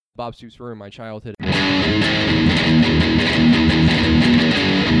Bob Stoops ruined my childhood.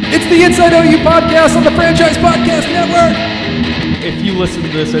 It's the Inside OU podcast on the Franchise Podcast Network. If you listen to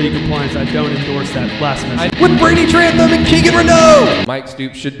this OU Compliance, I don't endorse that blasphemous. With Brady Trantham and Keegan Renaud. Mike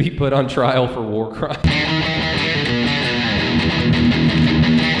Stoops should be put on trial for war crimes.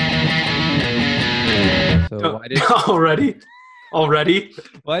 So Already?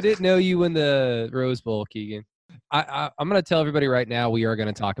 Well, I didn't know you win the Rose Bowl, Keegan. I'm going to tell everybody right now we are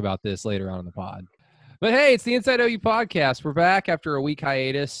going to talk about this later on in the pod. But hey, it's the Inside OU podcast. We're back after a week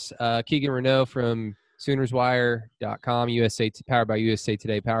hiatus. Keegan Renaud from SoonersWire.com, USA, powered by USA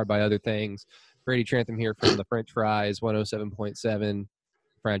Today, powered by other things. Brady Trantham here from the French Fries, 107.7,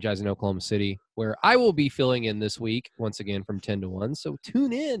 franchise in Oklahoma City, where I will be filling in this week, once again, from 10 to 1. So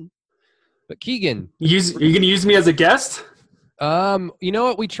tune in. But Keegan. Are you going to use me as a guest? You know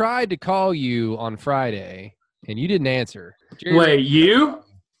what? We tried to call you on Friday, and you didn't answer. Wait, you?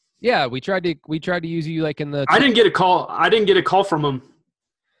 Yeah, we tried to use you like in the. I didn't get a call. I didn't get a call from him.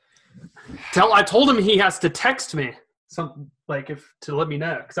 I told him he has to text me something to let me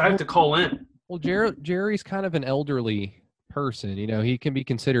know because I have to call in. Well, Jerry's kind of an elderly person. You know, he can be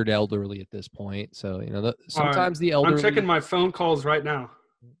considered elderly at this point. So sometimes the elderly. I'm checking my phone calls right now.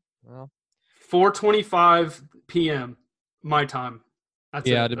 Well, 4:25 p.m. my time. That's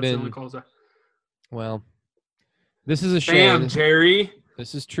it. That's the only calls. Well, this is a shame. Damn, Jerry.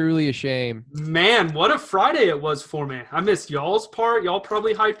 This is truly a shame. Man, what a Friday it was for me. I missed y'all's part. Y'all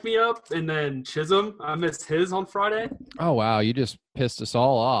probably hyped me up. And then Chisholm, I missed his on Friday. Oh, wow. You just pissed us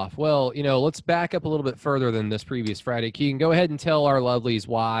all off. Well, let's back up a little bit further than this previous Friday. Keegan, go ahead and tell our lovelies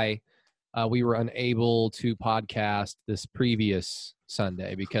why we were unable to podcast this previous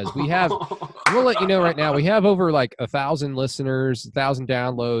Sunday, because we have, I'm going to let you know right now, we have over 1,000 listeners, 1,000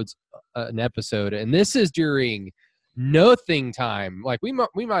 downloads an episode. And this is during nothing time. We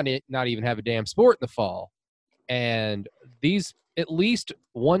might not even have a damn sport in the fall. And these at least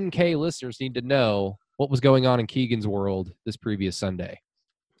 1K listeners need to know what was going on in Keegan's world this previous Sunday.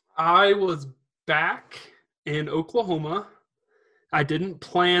 I was back in Oklahoma. I didn't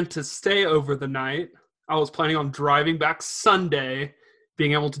plan to stay over the night. I was planning on driving back Sunday,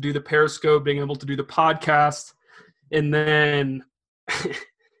 being able to do the Periscope, being able to do the podcast. And then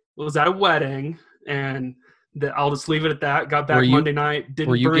was at a wedding, and I'll just leave it at that. Got back Monday night.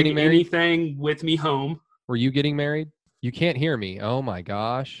 Didn't bring anything with me home. Were you getting married? You can't hear me. Oh, my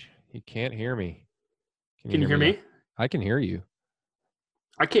gosh. You can't hear me. Can you hear me? I can hear you.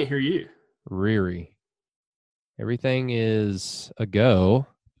 I can't hear you. Riri. Everything is a go.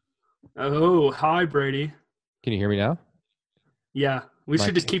 Oh, hi, Brady. Can you hear me now? Yeah. We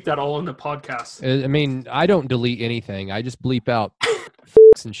should just keep that all in the podcast. I mean, I don't delete anything. I just bleep out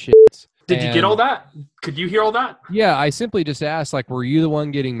f***s and shits. Did you get all that? Could you hear all that? Yeah, I simply just asked, were you the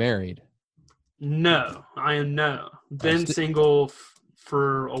one getting married? No, I am no. Been single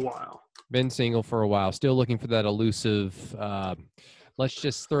for a while. Been single for a while. Still looking for that elusive, let's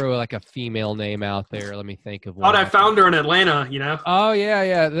just throw a female name out there. Let me think of one. I found her in Atlanta, Oh,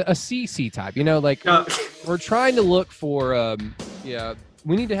 yeah. A CC type, we're trying to look for,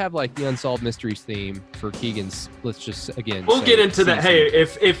 we need to have the Unsolved Mysteries theme for Keegan's. Let's just, again. We'll get into that. Hey,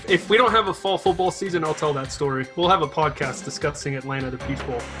 if we don't have a fall football season, I'll tell that story. We'll have a podcast discussing Atlanta, the Peach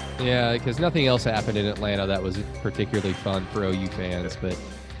Bowl. Yeah, because nothing else happened in Atlanta that was particularly fun for OU fans. But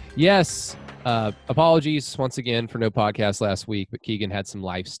yes, apologies once again for no podcast last week, but Keegan had some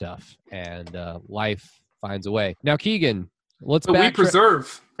life stuff, and life finds a way. Now, Keegan, let's we persevere.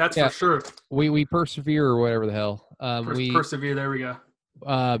 That's for sure. We persevere, or whatever the hell. We persevere. There we go.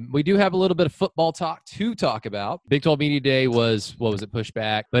 We do have a little bit of football talk to talk about. Big 12 Media Day was pushed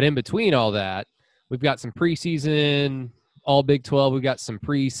back. But in between all that, we've got some preseason, all Big 12. We've got some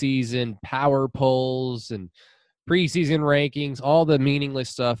preseason power polls and preseason rankings, all the meaningless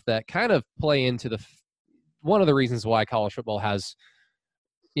stuff that kind of play into one of the reasons why college football has,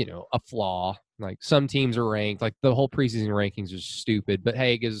 a flaw. Some teams are ranked. The whole preseason rankings are stupid. But,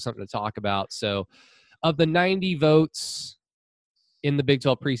 hey, it gives us something to talk about. So, of the 90 votes in the Big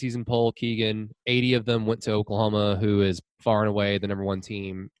 12 preseason poll, Keegan, 80 of them went to Oklahoma, who is far and away the number one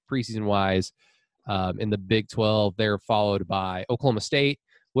team preseason-wise. In the Big 12, they're followed by Oklahoma State,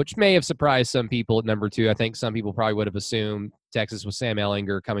 which may have surprised some people at number 2. I think some people probably would have assumed Texas with Sam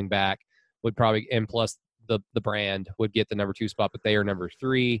Ehlinger coming back would probably, and plus the brand, would get the number 2 spot, but they are number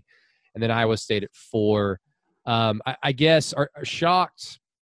 3. And then Iowa State at 4. I guess are shocked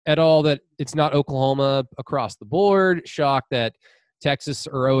at all that it's not Oklahoma across the board, shocked that Texas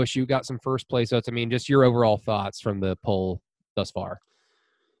or OSU got some first place votes. I mean, just your overall thoughts from the poll thus far.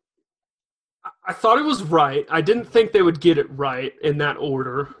 I thought it was right. I didn't think they would get it right in that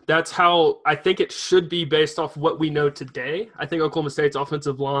order. That's how I think it should be based off what we know today. I think Oklahoma State's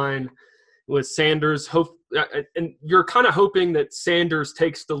offensive line with Sanders, and you're kind of hoping that Sanders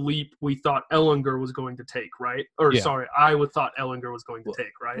takes the leap we thought Ellinger was going to take, right? Or Yeah. sorry, I would thought Ellinger was going to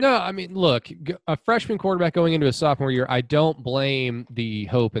take, right? No, I mean, look, a freshman quarterback going into a sophomore year, I don't blame the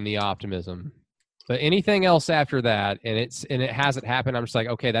hope and the optimism. But anything else after that, and it hasn't happened, I'm just like,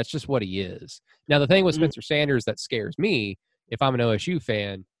 okay, that's just what he is. Now, the thing with Spencer Sanders that scares me, if I'm an OSU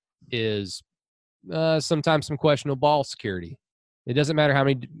fan, is sometimes some questionable ball security. It doesn't matter how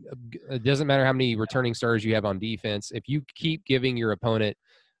many returning starters you have on defense. If you keep giving your opponent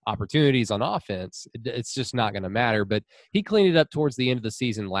opportunities on offense, it's just not going to matter. But he cleaned it up towards the end of the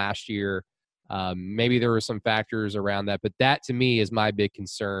season last year. Maybe there were some factors around that, but that to me is my big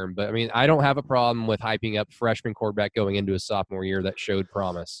concern. But I mean, I don't have a problem with hyping up freshman quarterback going into a sophomore year that showed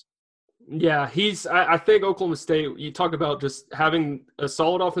promise. Yeah, I think Oklahoma State, you talk about just having a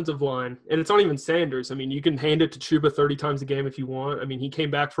solid offensive line, and it's not even Sanders. I mean, you can hand it to Chuba 30 times a game if you want. I mean, he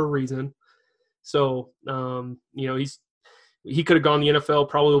came back for a reason. So, he could have gone the NFL,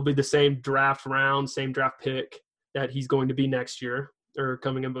 probably will be the same draft round, same draft pick that he's going to be next year or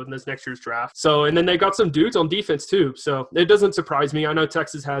coming in this next year's draft. So, and then they got some dudes on defense too. So it doesn't surprise me. I know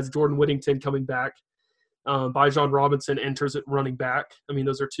Texas has Jordan Whittington coming back. Bijan Robinson enters at running back. I mean,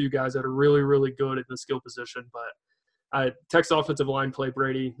 those are two guys that are really, really good at the skill position. But Texas offensive line play,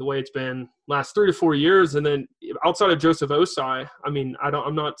 Brady, the way it's been last 3 to 4 years, and then outside of Joseph Osai, I mean,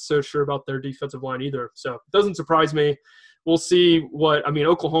 I'm not so sure about their defensive line either. So it doesn't surprise me. We'll see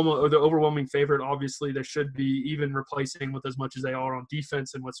Oklahoma are the overwhelming favorite. Obviously, they should be even replacing with as much as they are on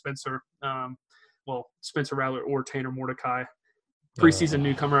defense and with Spencer Rattler or Tanner Mordecai. Preseason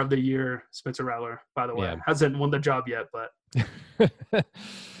newcomer of the year, Spencer Rattler, by the way. Yeah. Hasn't won the job yet, but.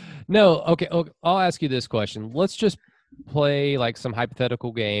 No, okay, I'll ask you this question. Let's just play like some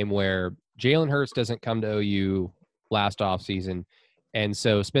hypothetical game where Jalen Hurts doesn't come to OU last offseason, and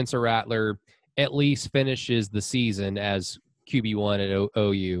so Spencer Rattler at least finishes the season as QB1 at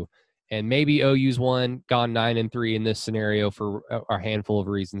OU. And maybe OU's gone 9-3 in this scenario for a handful of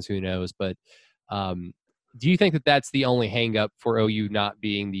reasons, who knows. But do you think that that's the only hang-up for OU not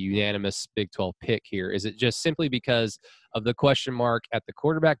being the unanimous Big 12 pick here? Is it just simply because of the question mark at the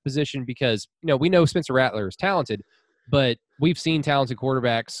quarterback position? Because, we know Spencer Rattler is talented, but we've seen talented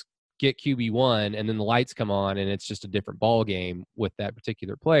quarterbacks get QB1 and then the lights come on and it's just a different ball game with that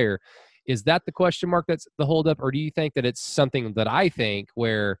particular player. Is that the question mark that's the holdup, or do you think that it's something that I think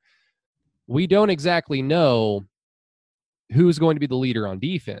where we don't exactly know who's going to be the leader on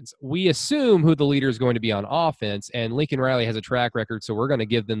defense? We assume who the leader is going to be on offense, and Lincoln Riley has a track record, so we're going to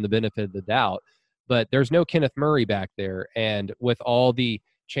give them the benefit of the doubt. But there's no Kenneth Murray back there, and with all the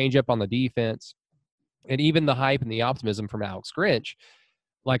change-up on the defense and even the hype and the optimism from Alex Grinch,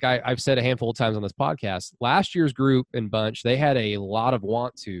 like I've said a handful of times on this podcast, last year's group and bunch, they had a lot of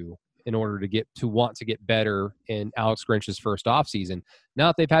want to in order to want to get better in Alex Grinch's first offseason. Now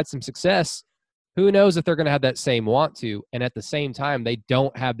that they've had some success, who knows if they're going to have that same want to. And at the same time, they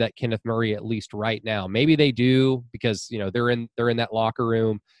don't have that Kenneth Murray, at least right now. Maybe they do because, they're in that locker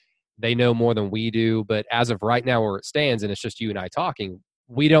room. They know more than we do. But as of right now where it stands, and it's just you and I talking,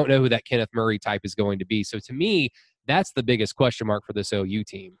 we don't know who that Kenneth Murray type is going to be. So to me, that's the biggest question mark for this OU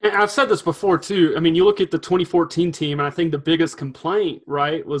team. And I've said this before, too. I mean, you look at the 2014 team, and I think the biggest complaint,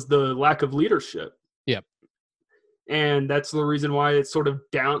 right, was the lack of leadership. Yep. And that's the reason why it's sort of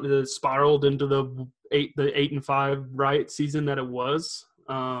spiraled into the 8-5 right season that it was.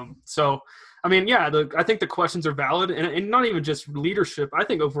 So, I mean, yeah, I think the questions are valid, and not even just leadership. I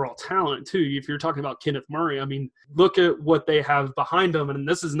think overall talent too. If you're talking about Kenneth Murray, I mean, look at what they have behind them, and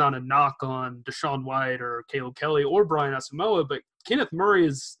this is not a knock on Deshaun White or Caleb Kelly or Brian Asamoah, but Kenneth Murray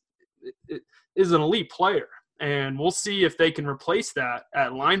is an elite player, and we'll see if they can replace that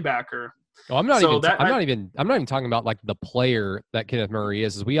at linebacker. Well, I'm not even talking about like the player that Kenneth Murray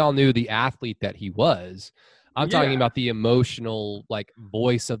is. We all knew the athlete that he was. I'm talking about the emotional, like,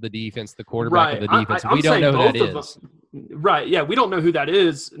 voice of the defense, the quarterback of the defense. We don't know who that is. Right. Yeah, we don't know who that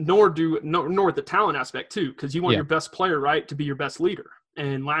is, nor the talent aspect too, because you want your best player, right, to be your best leader.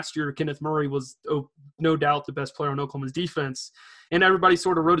 And last year, Kenneth Murray was no doubt the best player on Oklahoma's defense, and everybody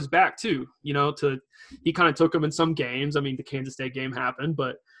sort of rode his back too. He kind of took him in some games. I mean, the Kansas State game happened,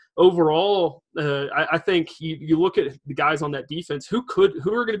 but overall, I think you look at the guys on that defense. Who are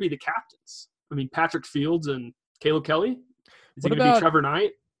going to be the captains? I mean, Patrick Fields and Caleb Kelly? Is it going to be Trevor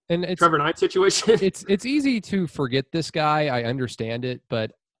Knight? And it's Trevor Knight situation? It's easy to forget this guy. I understand it,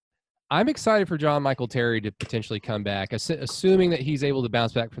 but I'm excited for John Michael Terry to potentially come back, assuming that he's able to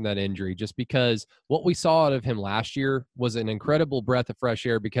bounce back from that injury, just because what we saw out of him last year was an incredible breath of fresh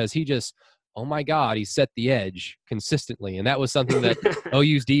air because he just, oh my God, he set the edge consistently. And that was something that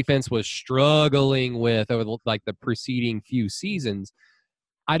OU's defense was struggling with over the preceding few seasons.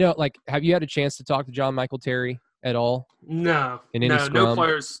 Have you had a chance to talk to John Michael Terry at all? No, in any scrum? no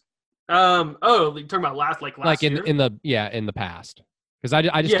players. You're talking about last year? in the past. Because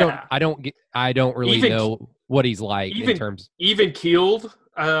I don't really know what he's like in terms. Even keeled.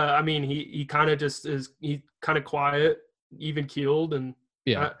 He kind of just is. He kind of quiet, even keeled, and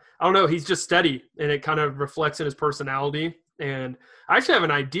I don't know. He's just steady, and it kind of reflects in his personality. And I actually have an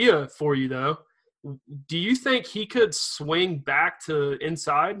idea for you, though. Do you think he could swing back to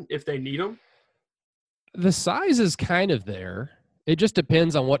inside if they need him? The size is kind of there. It just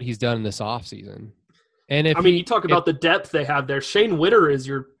depends on what he's done in this offseason. And you talk about the depth they have there. Shane Witter is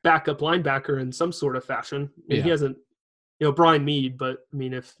your backup linebacker in some sort of fashion. He hasn't, Brian Mead, but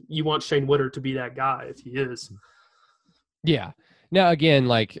if you want Shane Witter to be that guy, if he is. Yeah. Now,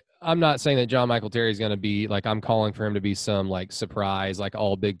 again, I'm not saying that John Michael Terry is going to be I'm calling for him to be some surprise,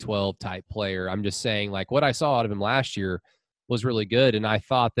 all Big 12 type player. I'm just saying what I saw out of him last year was really good. And I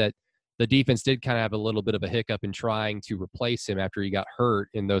thought that the defense did kind of have a little bit of a hiccup in trying to replace him after he got hurt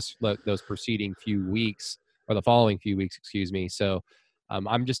in those preceding few weeks, or the following few weeks, excuse me. So I'm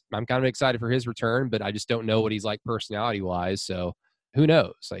kind of excited for his return, but I just don't know what he's like personality wise. So who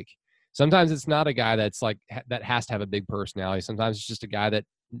knows? Sometimes it's not a guy that's that has to have a big personality. Sometimes it's just a guy that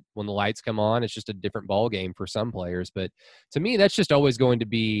when the lights come on, it's just a different ball game for some players. But to me, that's just always going to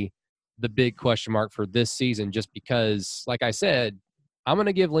be the big question mark for this season, just because, like I said, I'm going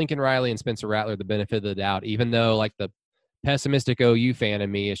to give Lincoln Riley and Spencer Rattler the benefit of the doubt, even though the pessimistic OU fan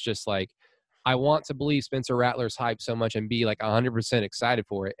in me is just I want to believe Spencer Rattler's hype so much and be 100% excited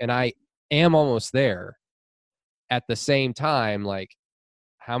for it. And I am almost there. At the same time,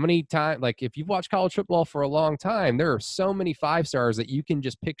 how many times, if you've watched college football for a long time, there are so many 5-stars that you can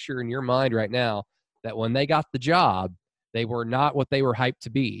just picture in your mind right now that when they got the job, they were not what they were hyped to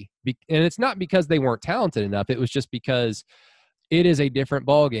be. And it's not because they weren't talented enough. It was just because it is a different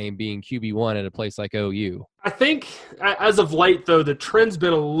ball game being QB1 at a place like OU. I think as of late, though, the trend's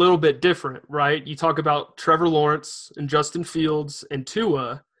been a little bit different, right? You talk about Trevor Lawrence and Justin Fields and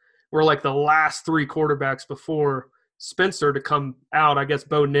Tua were the last 3 quarterbacks before Spencer to come out. I guess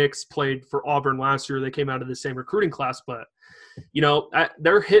Bo Nix played for Auburn last year. They came out of the same recruiting class, but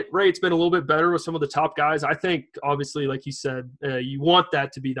their hit rate's been a little bit better with some of the top guys. I think, obviously, like you said, you want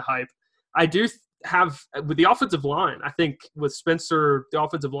that to be the hype. I do have with the offensive line. I think with Spencer, the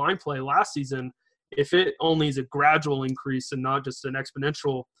offensive line play last season, if it only is a gradual increase and not just an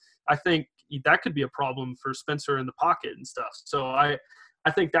exponential, I think that could be a problem for Spencer in the pocket and stuff. So I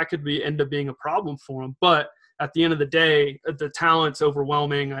think that could end up being a problem for him. But at the end of the day, the talent's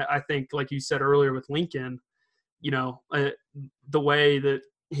overwhelming. I think, like you said earlier with Lincoln, the way that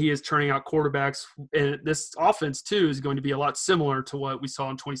he is turning out quarterbacks, and this offense too is going to be a lot similar to what we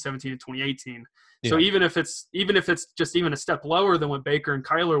saw in 2017 and 2018. Yeah. So even if it's just even a step lower than what Baker and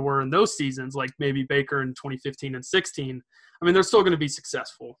Kyler were in those seasons, like maybe Baker in 2015 and 16, they're still going to be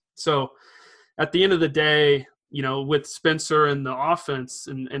successful. So at the end of the day, with Spencer and the offense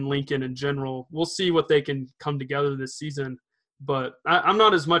and Lincoln in general, we'll see what they can come together this season. But I'm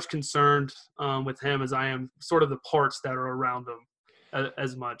not as much concerned with him as I am sort of the parts that are around him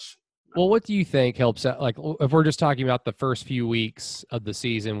as much. Well, what do you think helps out? If we're just talking about the first few weeks of the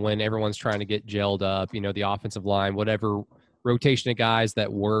season when everyone's trying to get gelled up, the offensive line, whatever rotation of guys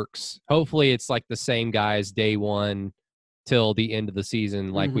that works. Hopefully it's the same guys day one till the end of the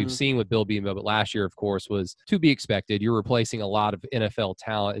season, we've seen with Bill Beamer. But last year, of course, was to be expected. You're replacing a lot of NFL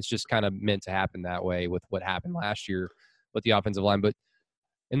talent. It's just kind of meant to happen that way with what happened last year with the offensive line. But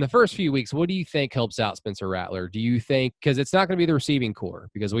in the first few weeks, what do you think helps out Spencer Rattler? Do you think, because it's not going to be the receiving core,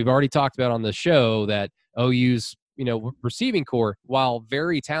 because we've already talked about on the show that OU's, receiving core, while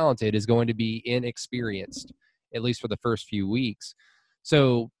very talented, is going to be inexperienced, at least for the first few weeks.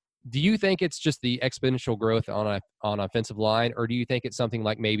 So do you think it's just the exponential growth on offensive line, or do you think it's something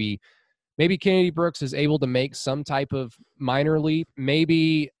like maybe Kennedy Brooks is able to make some type of minor leap,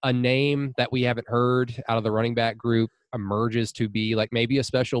 maybe a name that we haven't heard out of the running back group emerges to be maybe a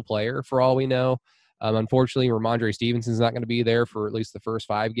special player for all we know? Unfortunately, Ramondre Stevenson's not going to be there for at least the first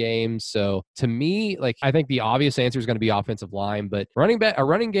 5 games. So to me, I think the obvious answer is going to be offensive line, but a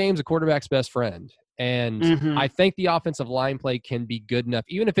running game's a quarterback's best friend. And I think the offensive line play can be good enough,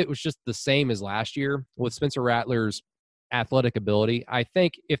 even if it was just the same as last year with Spencer Rattler's athletic ability. I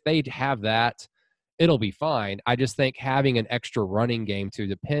think if they have that, it'll be fine. I just think having an extra running game to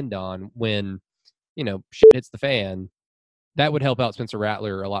depend on when, shit hits the fan, that would help out Spencer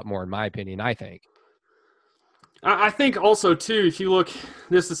Rattler a lot more, in my opinion, I think. I think also too, if you look,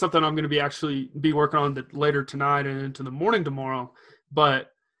 this is something I'm going to be working on later tonight and into the morning tomorrow.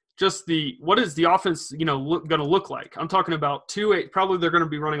 But just what is the offense, going to look like? I'm talking about probably they're going to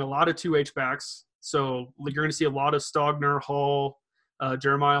be running a lot of 2 H-backs. So you're going to see a lot of Stogner, Hall,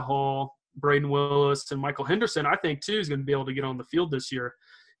 Jeremiah Hall, Braden Willis, and Michael Henderson. I think too is going to be able to get on the field this year.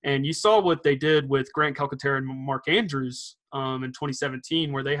 And you saw what they did with Grant Calcaterra and Mark Andrews in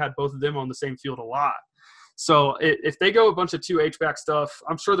 2017, where they had both of them on the same field a lot. So if they go a bunch of 2 H-back stuff,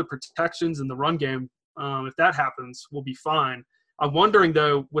 I'm sure the protections in the run game, if that happens, will be fine. I'm wondering,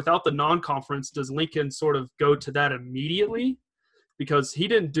 though, without the non-conference, does Lincoln sort of go to that immediately? Because he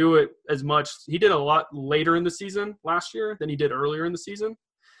didn't do it as much. He did a lot later in the season last year than he did earlier in the season.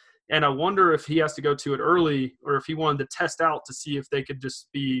 And I wonder if he has to go to it early or if he wanted to test out to see if they could just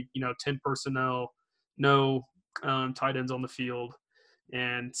be, 10 personnel, no tight ends on the field,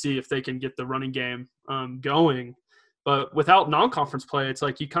 and see if they can get the running game going. But without non-conference play, it's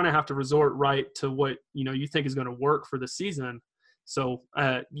like you kind of have to resort right to what, you think is going to work for the season. So,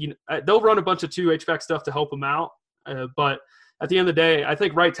 they'll run a bunch of 2 H-back stuff to help them out. But at the end of the day, I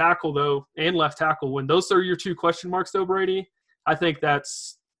think right tackle, though, and left tackle, when those are your 2 question marks, though, Brady, I think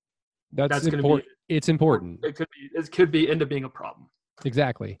that's going to be – it's important. It could end up being a problem.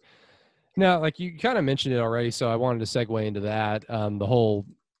 Exactly. Now, like you kind of mentioned it already, so I wanted to segue into that. The whole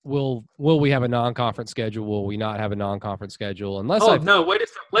will we have a non-conference schedule? Will we not have a non-conference schedule? No, wait a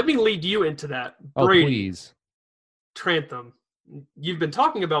second. Let me lead you into that. Brady, please. Trantham, you've been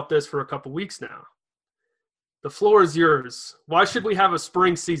talking about this for a couple weeks now. The floor is yours. Why should we have a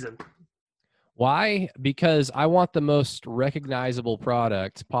spring season? Why? Because I want the most recognizable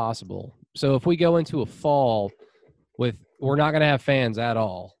product possible. So if we go into a fall we're not going to have fans at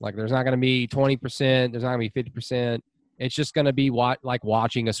all. Like there's not going to be 20%. There's not going to be 50%. It's just going to be like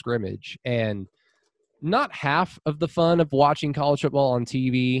watching a scrimmage. And not half of the fun of watching college football on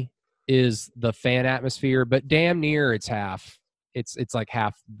TV is the fan atmosphere, but damn near it's half. It's like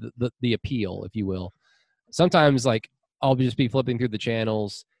half the appeal, if you will. Sometimes like I'll just be flipping through the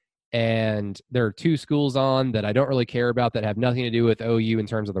channels and there are 2 schools on that I don't really care about that have nothing to do with OU in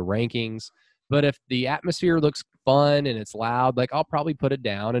terms of the rankings. But if the atmosphere looks fun and it's loud, like I'll probably put it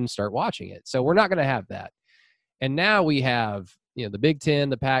down and start watching it. So we're not going to have that. And now we have, the Big Ten,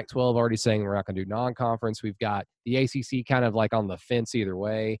 the Pac-12 already saying we're not going to do non-conference. We've got the ACC kind of like on the fence either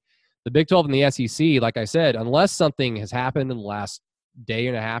way. The Big 12 and the SEC, like I said, unless something has happened in the last day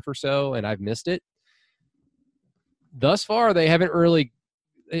and a half or so and I've missed it, thus far they haven't really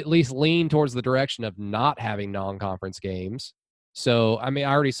at least leaned towards the direction of not having non-conference games. So, I mean,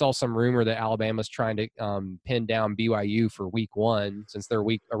 I already saw some rumor that Alabama's trying to pin down BYU for week 1 since their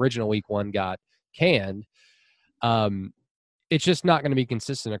original week 1 got canned. It's just not going to be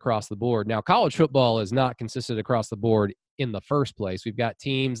consistent across the board. Now, college football is not consistent across the board in the first place. We've got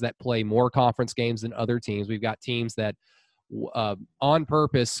teams that play more conference games than other teams. We've got teams that on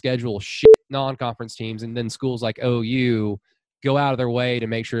purpose schedule shit non-conference teams, and then schools like OU go out of their way to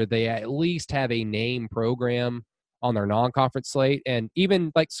make sure they at least have a name program on their non-conference slate. And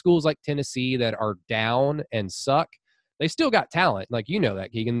even like schools like Tennessee that are down and suck, they still got talent. Like, that,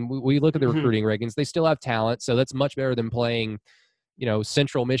 Keegan. We look at the recruiting rankings. They still have talent. So that's much better than playing,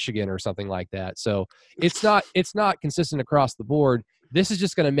 Central Michigan or something like that. So it's not consistent across the board. This is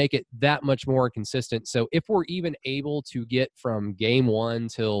just going to make it that much more consistent. So if we're even able to get from game 1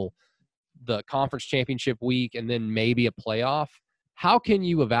 till the conference championship week and then maybe a playoff, how can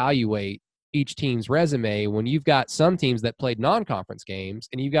you evaluate each team's resume when you've got some teams that played non-conference games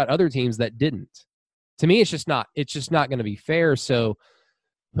and you've got other teams that didn't? To me, it's just not going to be fair. So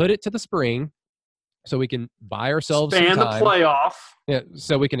put it to the spring so we can buy ourselves some time. Expand the playoff. Yeah,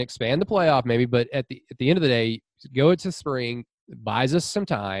 so we can expand the playoff maybe, but at the end of the day, go to spring, buys us some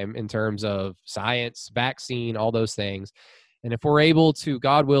time in terms of science, vaccine, all those things. And if we're able to,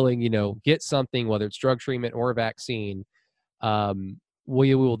 God willing, get something, whether it's drug treatment or a vaccine,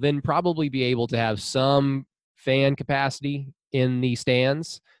 we will then probably be able to have some fan capacity in the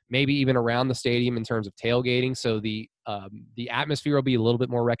stands, maybe even around the stadium in terms of tailgating. So the atmosphere will be a little bit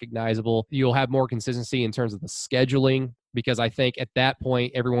more recognizable. You'll have more consistency in terms of the scheduling, because I think at that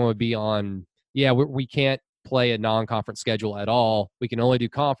point, everyone would be on, we can't play a non-conference schedule at all. We can only do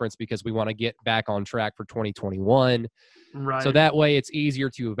conference because we want to get back on track for 2021. Right. So that way it's easier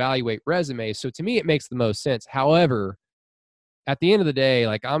to evaluate resumes. So to me, it makes the most sense. However, at the end of the day,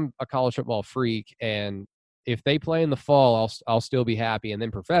 like I'm a college football freak and if they play in the fall, I'll still be happy. And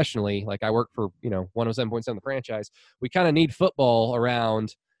then professionally, like I work for 107.7 the franchise, we kind of need football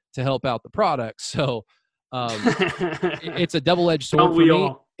around to help out the product. So it's a double-edged sword for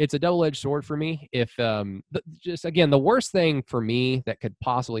me. It's a double-edged sword for me. If just again, the worst thing for me that could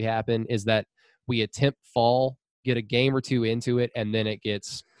possibly happen is that we attempt fall, get a game or two into it, and then it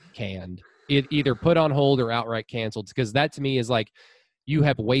gets canned. It either put on hold or outright canceled, because that to me is like you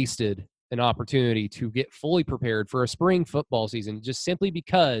have wasted an opportunity to get fully prepared for a spring football season just simply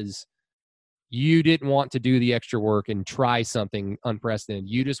because you didn't want to do the extra work and try something unprecedented.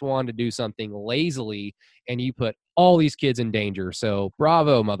 You just wanted to do something lazily, and you put all these kids in danger. So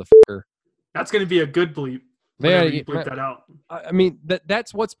bravo, motherfucker. That's going to be a good bleep. Yeah, you bleep that out. I mean,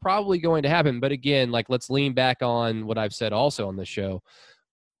 that's what's probably going to happen. But again, like, let's lean back on what I've said also on this show.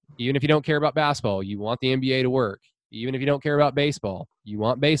 Even if you don't care about basketball, you want the NBA to work. Even if you don't care about baseball, you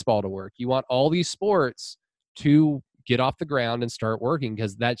want baseball to work. You want all these sports to get off the ground and start working,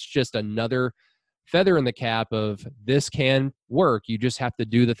 because that's just another feather in the cap of this can work. You just have to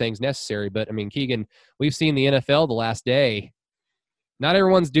do the things necessary. But I mean, Keegan, we've seen the NFL the last day. Not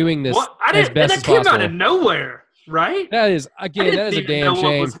everyone's doing this as best as possible. That came out of nowhere, right? That is, again, that is a damn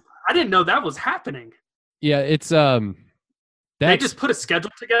shame. I didn't know that was happening. Yeah, it's they just put a schedule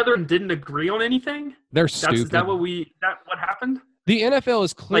together and didn't agree on anything. They're stupid. Is that what happened? The NFL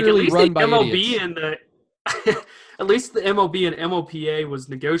is clearly run by idiots. At least the MLB and MLPA was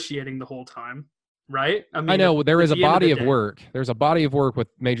negotiating the whole time, right? I know there is a body of work. There's a body of work with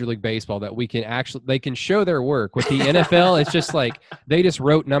Major League Baseball that they can show their work. With the NFL, it's just like they just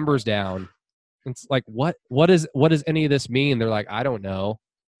wrote numbers down. It's like, what does any of this mean? They're like, I don't know.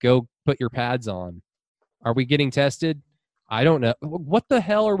 Go put your pads on. Are we getting tested? I don't know. What the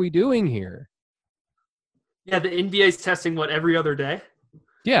hell are we doing here? Yeah, the NBA's testing every other day.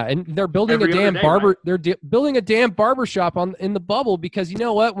 Yeah, and they're building They're building a damn barbershop in the bubble, because you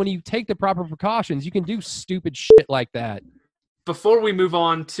know what? When you take the proper precautions, you can do stupid shit like that. Before we move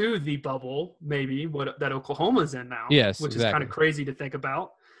on to the bubble, maybe that Oklahoma's in now, yes, which is kind of crazy to think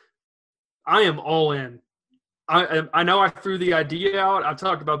about. I am all in. I know I threw the idea out. I've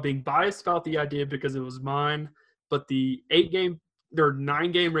talked about being biased about the idea because it was mine. But the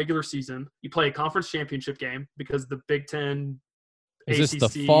 9-game regular season, you play a conference championship game because the Big Ten, is ACC,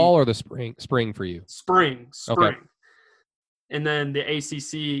 this the fall or the spring? Spring for you? Spring. Okay. And then the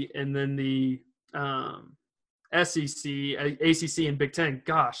ACC, and then the SEC, ACC, and Big Ten.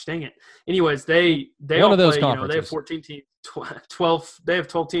 Gosh, dang it. Anyways, they one all of those play. conferences. They have 14 teams, 12. They have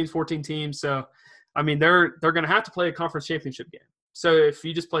 12 teams, 14 teams. So, I mean, they're going to have to play a conference championship game. So if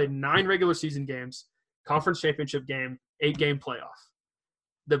you just play 9 regular season games, conference championship game, 8-game playoff.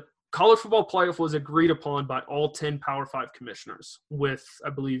 The college football playoff was agreed upon by all 10 Power 5 commissioners with,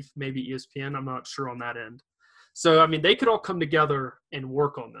 I believe, maybe ESPN. I'm not sure on that end. So, I mean, they could all come together and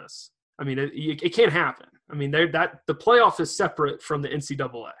work on this. I mean, it can't happen. I mean, the playoff is separate from the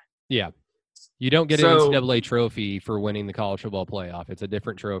NCAA. Yeah. You don't get an NCAA trophy for winning the college football playoff. It's a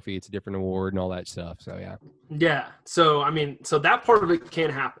different trophy. It's a different award and all that stuff. So, yeah. Yeah. So, I mean, that part of it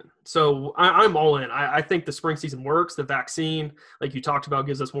can't happen. So, I'm all in. I think the spring season works. The vaccine, like you talked about,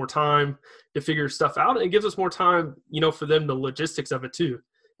 gives us more time to figure stuff out. And it gives us more time, for them, the logistics of it too,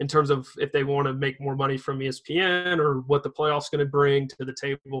 in terms of if they want to make more money from ESPN or what the playoff's going to bring to the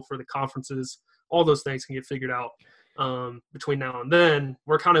table for the conferences. All those things can get figured out. Between now and then.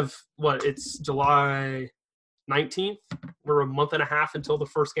 We're kind of it's July 19th. We're a month and a half until the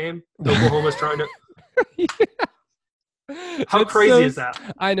first game. Oklahoma's trying to How crazy is that?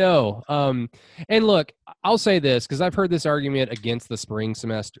 I know. And look, I'll say this because I've heard this argument against the spring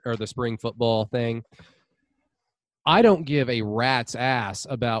semester or the spring football thing. I don't give a rat's ass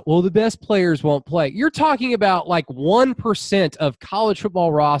about, the best players won't play. You're talking about like 1% of college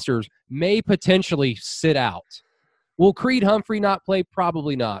football rosters may potentially sit out. Will Creed Humphrey not play?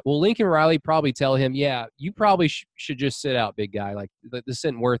 Probably not. Will Lincoln Riley probably tell him, yeah, you probably should just sit out, big guy. Like, this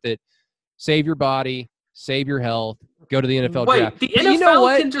isn't worth it. Save your body. Save your health. Go to the NFL draft. The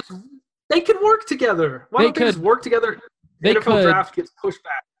NFL they can work together. Why don't they just work together? The NFL draft gets pushed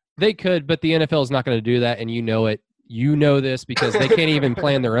back. They could, but the NFL is not going to do that, and you know it. You know this because they can't even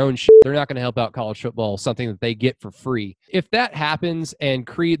plan their own shit. They're not going to help out college football, something that they get for free. If that happens and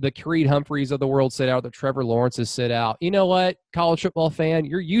the Creed Humphreys of the world sit out, the Trevor Lawrences sit out, you know what, college football fan,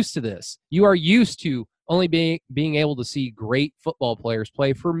 you're used to this. You are used to only being able to see great football players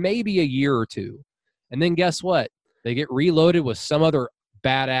play for maybe a year or two. And then guess what? They get reloaded with some other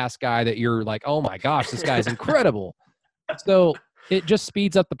badass guy that you're like, oh my gosh, this guy's incredible. So it just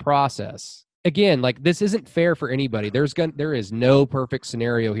speeds up the process. Again, like, this isn't fair for anybody. There is no perfect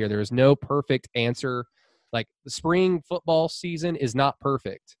scenario here. There is no perfect answer Like the spring football season is not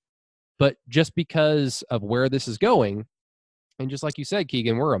perfect, but just because of where this is going, and just like you said,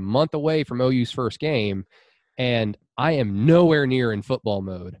 Keegan, we're a month away from OU's first game, and I am nowhere near in football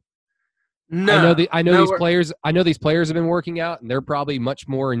mode. No, I know these players have been working out, and they're probably much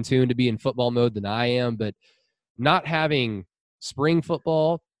more in tune to be in football mode than I am. But not having spring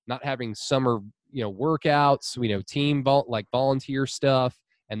football, not having summer, workouts, team volunteer stuff,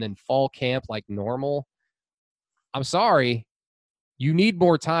 and then fall camp like normal. I'm sorry. You need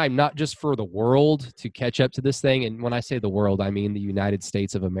more time, not just for the world to catch up to this thing. And when I say the world, I mean the United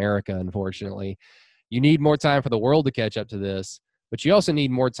States of America, unfortunately. You need more time for the world to catch up to this, but you also need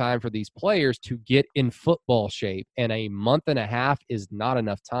more time for these players to get in football shape. And a month and a half is not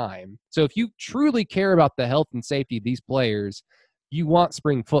enough time. So if you truly care about the health and safety of these players, you want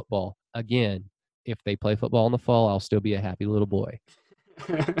spring football. Again, if they play football in the fall, I'll still be a happy little boy.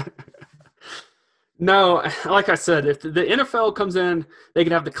 No, like I said, if the NFL comes in, they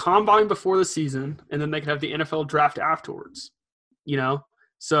can have the combine before the season, and then they can have the NFL draft afterwards,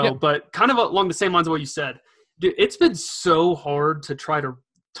 So, Yep. But kind of along the same lines of what you said, dude, it's been so hard to try to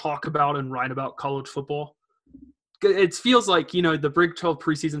talk about and write about college football. It feels like, the Big 12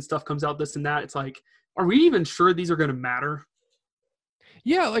 preseason stuff comes out, this and that. It's like, are we even sure these are going to matter?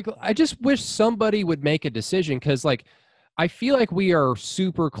 Yeah, like I just wish somebody would make a decision because, I feel like we are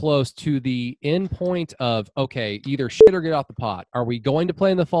super close to the end point of, okay, either shit or get off the pot. Are we going to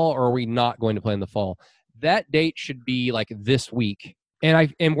play in the fall or are we not going to play in the fall? That date should be like this week.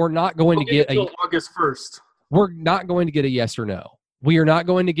 And we're not going to get August 1st. We're not going to get a yes or no. We are not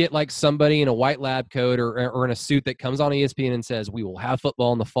going to get like somebody in a white lab coat or in a suit that comes on ESPN and says, we will have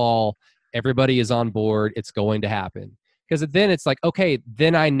football in the fall. Everybody is on board. It's going to happen. Because then it's like, okay,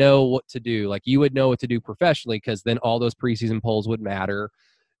 then I know what to do. Like you would know what to do professionally because then all those preseason polls would matter.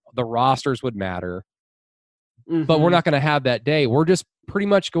 The rosters would matter. Mm-hmm. But we're not going to have that day. We're just pretty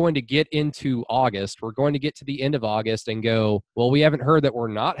much going to get into August. We're going to get to the end of August and go, well, we haven't heard that we're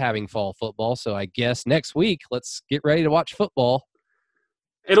not having fall football. So I guess next week, let's get ready to watch football.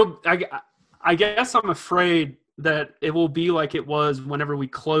 I guess I'm afraid that it will be like it was whenever we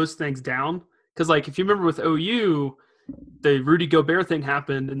closed things down. Because like, if you remember with OU, the Rudy Gobert thing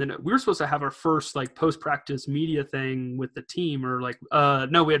happened, and then we were supposed to have our first like post-practice media thing with the team, or like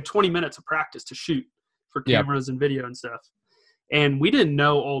no, we had 20 minutes of practice to shoot for cameras and video and stuff, and we didn't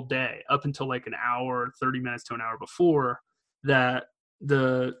know all day up until like an hour, 30 minutes to an hour before that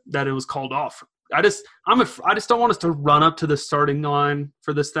it was called off. I just don't want us to run up to the starting line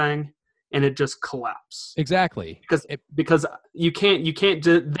for this thing and it just collapse. Exactly. Because you can't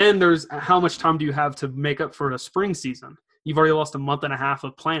then there's how much time do you have to make up for a spring season? You've already lost a month and a half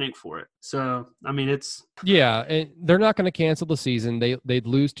of planning for it. So, I mean, it's – yeah, and they're not going to cancel the season. They'd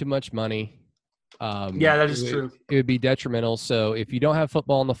lose too much money. Yeah, that is true. It would be detrimental. So if you don't have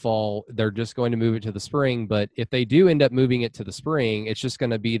football in the fall, they're just going to move it to the spring. But if they do end up moving it to the spring, it's just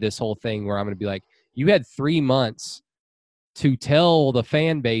going to be this whole thing where I'm going to be like, you had 3 months to tell the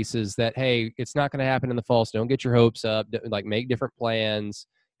fan bases that, hey, it's not going to happen in the fall, so don't get your hopes up. Like, make different plans.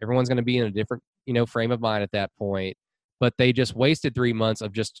 Everyone's going to be in a different, frame of mind at that point. But they just wasted 3 months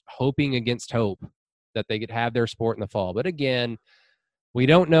of just hoping against hope that they could have their sport in the fall. But again, we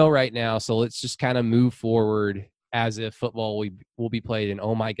don't know right now, so let's just kind of move forward as if football will be played in,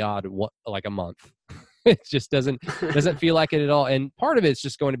 oh my God, like a month. It just doesn't feel like it at all. And part of it's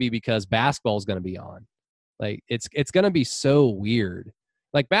just going to be because basketball is going to be on. Like it's going to be so weird.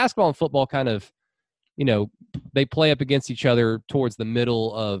 Like basketball and football kind of, they play up against each other towards the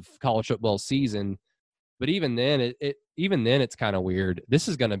middle of college football season. But even then, it's kind of weird. This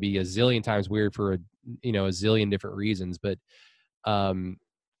is going to be a zillion times weird for a zillion different reasons. But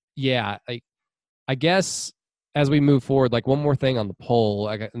yeah, I guess as we move forward, like one more thing on the poll,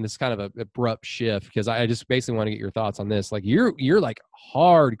 and this is kind of an abrupt shift because I just basically want to get your thoughts on this. Like you're like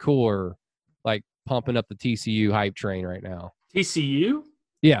hardcore, like pumping up the TCU hype train right now. TCU?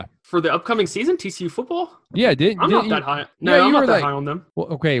 Yeah. For the upcoming season, TCU football? Yeah, I'm not that high. No, I'm not that high on them. Well,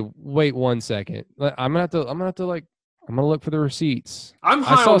 okay, wait 1 second. I'm gonna look for the receipts. I'm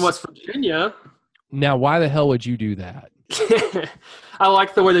high on West Virginia. Now, why the hell would you do that? I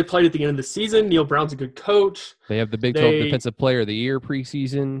like the way they played at the end of the season. Neil Brown's a good coach. They have the Big 12 Defensive Player of the Year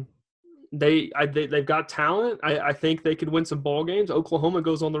preseason. They've got talent. I think they could win some ball games. Oklahoma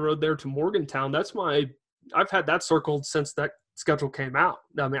goes on the road there to Morgantown. I've had that circled since that schedule came out.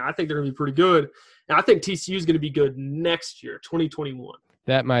 I mean, I think they're going to be pretty good. And I think TCU is going to be good next year, 2021.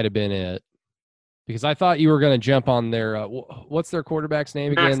 That might have been it. Because I thought you were going to jump on their what's their quarterback's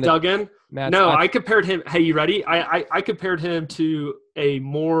name again? Max Duggan. I compared him. Hey, you ready? I compared him to a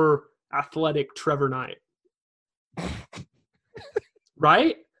more athletic Trevor Knight.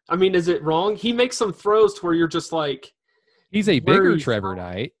 Right? I mean, is it wrong? He makes some throws to where you're just like, He's a where are bigger you Trevor from?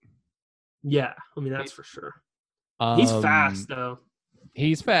 Knight. Yeah, I mean that's for sure. He's fast though.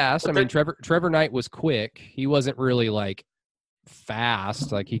 He's fast. I But mean, that, Trevor Knight was quick. He wasn't really like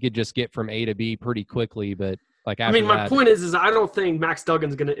fast. Like he could just get from A to B pretty quickly, but like I after mean, my that, point is I don't think Max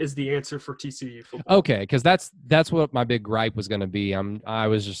Duggan's is the answer for TCU football. okay, because that's what my big gripe was going to be. I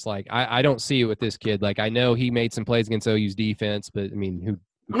was just like, I don't see it with this kid. Like I know he made some plays against OU's defense, but I mean, who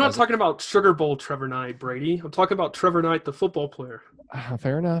I'm not doesn't? talking about Sugar Bowl Trevor Knight, Brady. I'm talking about Trevor Knight, the football player.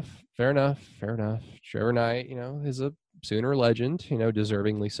 Fair enough. Trevor Knight, is a Sooner legend,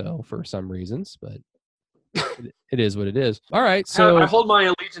 deservingly so for some reasons, but it is what it is. All right, so I hold my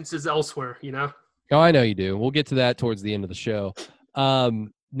allegiances elsewhere, oh, I know you do. We'll get to that towards the end of the show.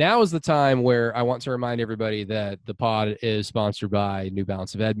 Now is the time where I want to remind everybody that the pod is sponsored by New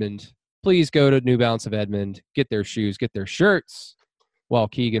Balance of Edmond. Please go to New Balance of Edmond, get their shoes, get their shirts, while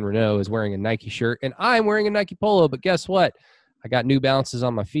Keegan Renault is wearing a Nike shirt, and I'm wearing a Nike polo, but guess what? I got New Balances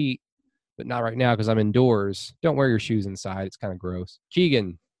on my feet, but not right now because I'm indoors. Don't wear your shoes inside. It's kind of gross.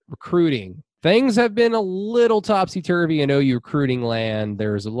 Keegan, recruiting. Things have been a little topsy-turvy in OU recruiting land.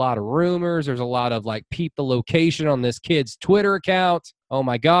 There's a lot of rumors. There's a lot of peep the location on this kid's Twitter account. Oh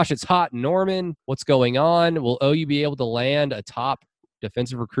my gosh, it's hot in Norman. What's going on? Will OU be able to land a top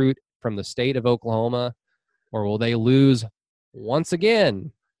defensive recruit from the state of Oklahoma? Or will they lose once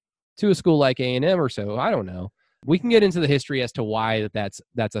again to a school like A&M or so? I don't know. We can get into the history as to why that's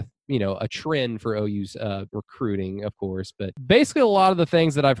a trend for OU's recruiting, of course. But basically, a lot of the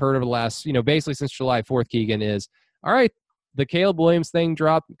things that I've heard over the last, basically since July 4th, Keegan, is all right. The Caleb Williams thing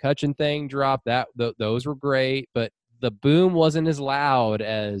dropped, Cutchin thing dropped. Those were great, but the boom wasn't as loud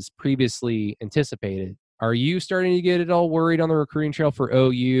as previously anticipated. Are you starting to get at all worried on the recruiting trail for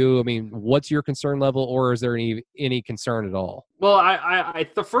OU? I mean, what's your concern level, or is there any concern at all? Well, I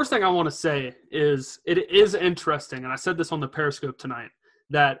the first thing I want to say is it is interesting, and I said this on the Periscope tonight,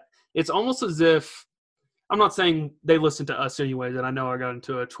 that it's almost as if, I'm not saying they listen to us anyways, and I know I got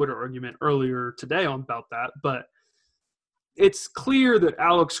into a Twitter argument earlier today about that, but it's clear that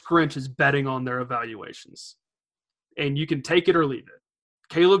Alex Grinch is betting on their evaluations, and you can take it or leave it.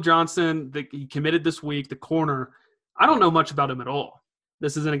 Caleb Johnson, he committed this week, the corner. I don't know much about him at all.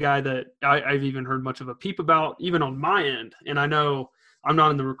 This isn't a guy that I've even heard much of a peep about, even on my end. And I know I'm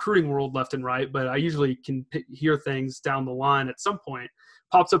not in the recruiting world left and right, but I usually can hear things down the line at some point.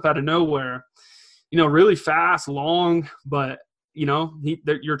 Pops up out of nowhere, really fast, long, but,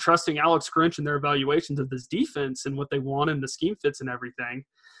 you're trusting Alex Grinch and their evaluations of this defense and what they want and the scheme fits and everything.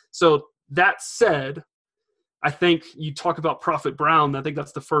 So that said, I think you talk about Prophet Brown. I think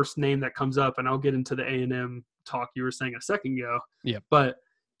that's the first name that comes up, and I'll get into the A&M talk you were saying a second ago. Yeah. But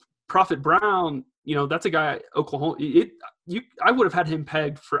Prophet Brown, that's a guy Oklahoma. I would have had him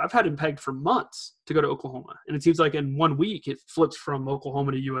pegged I've had him pegged for months to go to Oklahoma, and it seems like in 1 week it flips from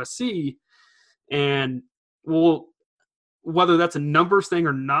Oklahoma to USC. And whether that's a numbers thing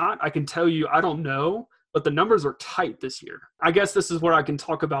or not, I can tell you I don't know. But the numbers are tight this year. I guess this is where I can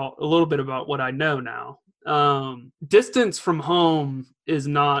talk about a little bit about what I know now. Distance from home is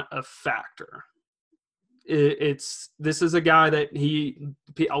not a factor. This is a guy that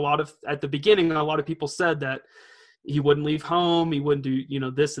at the beginning, a lot of people said that he wouldn't leave home. He wouldn't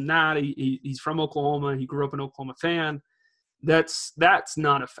do, this and that. He's from Oklahoma. He grew up an Oklahoma fan. That's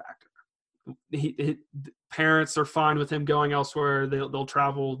not a factor. Parents are fine with him going elsewhere. They'll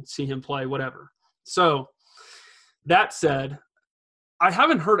travel, see him play, whatever. So that said, I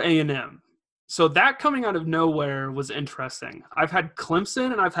haven't heard A&M. So that coming out of nowhere was interesting. I've had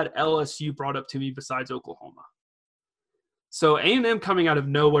Clemson and I've had LSU brought up to me besides Oklahoma. So A&M coming out of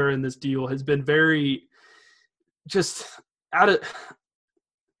nowhere in this deal has been very just out of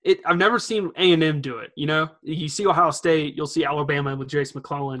it. I've never seen A&M do it. You see Ohio State, you'll see Alabama with Jace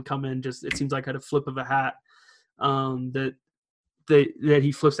McClellan come in. Just it seems like at a flip of a hat that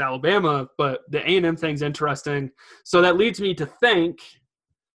he flips Alabama. But the A&M thing's interesting. So that leads me to think,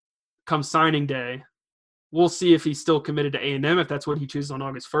 come signing day, we'll see if he's still committed to A&M, if that's what he chooses on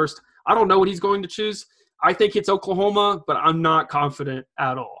August 1st. I don't know what he's going to choose. I think it's Oklahoma, but I'm not confident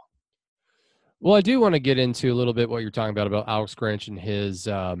at all. Well, I do want to get into a little bit what you're talking about Alex Grinch and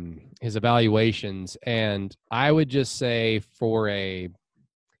his evaluations. And I would just say for a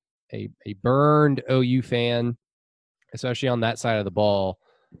burned OU fan, especially on that side of the ball,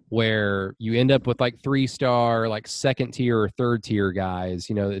 where you end up with 3-star, second tier or third tier guys.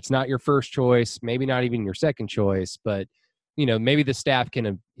 It's not your first choice, maybe not even your second choice, but maybe the staff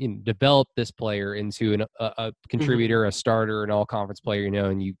can develop this player into a contributor, a starter, an all conference player,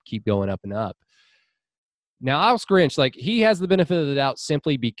 and you keep going up and up. Now, Alex Grinch, like, he has the benefit of the doubt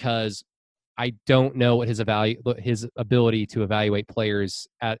simply because I don't know what his ability to evaluate players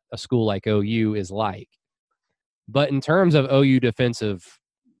at a school like OU is like. But in terms of OU defensive,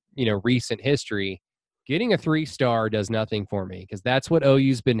 recent history, getting a 3-star does nothing for me because that's what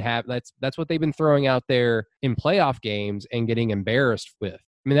OU's been that's what they've been throwing out there in playoff games and getting embarrassed with.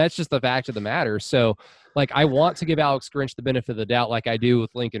 I mean, that's just the fact of the matter. So, like, I want to give Alex Grinch the benefit of the doubt like I do with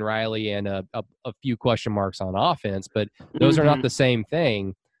Lincoln Riley and a few question marks on offense, but those are not the same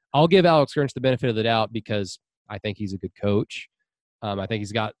thing. I'll give Alex Grinch the benefit of the doubt because I think he's a good coach. I think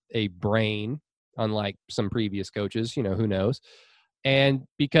he's got a brain, unlike some previous coaches, who knows. And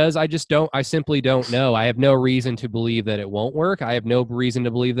because I simply don't know. I have no reason to believe that it won't work. I have no reason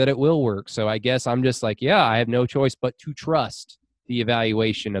to believe that it will work. So I guess I'm just like, yeah, I have no choice but to trust the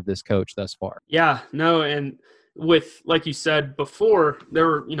evaluation of this coach thus far. Yeah, no, and with, like you said before, they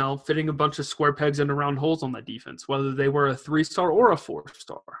were, fitting a bunch of square pegs into round holes on that defense, whether they were a 3-star or a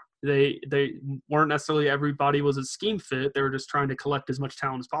 4-star. They weren't necessarily everybody was a scheme fit. They were just trying to collect as much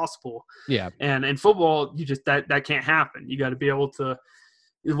talent as possible. Yeah. And in football, you just that can't happen. You got to be able to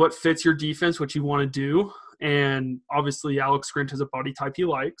what fits your defense, what you want to do. And obviously Alex Grinch has a body type he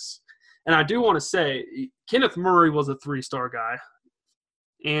likes. And I do want to say Kenneth Murray was a 3-star guy.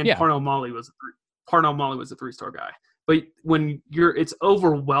 And Parnell Motley was a 3-star guy. But when it's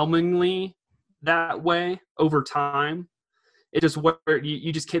overwhelmingly that way over time, it just where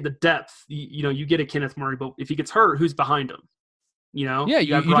you just get the depth. You get a Kenneth Murray, but if he gets hurt, who's behind him? You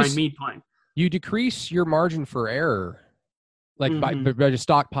got Brian Mead playing. You decrease your margin for error, like by just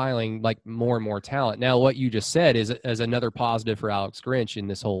stockpiling like more and more talent. Now, what you just said is another positive for Alex Grinch in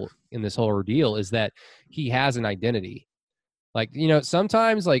this whole ordeal is that he has an identity. Like,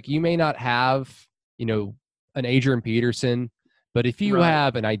 sometimes like you may not have an Adrian Peterson. But if you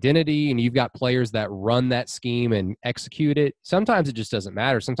have an identity and you've got players that run that scheme and execute it, sometimes it just doesn't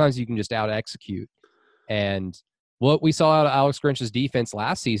matter. Sometimes you can just out-execute. And what we saw out of Alex Grinch's defense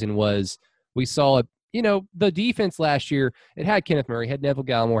last season was we saw, the defense last year, it had Kenneth Murray, had Neville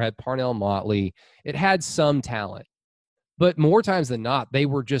Gallimore, had Parnell Motley. It had some talent. But more times than not, they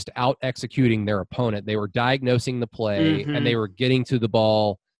were just out-executing their opponent. They were diagnosing the play, and they were getting to the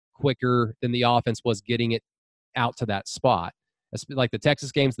ball quicker than the offense was getting it out to that spot. Like the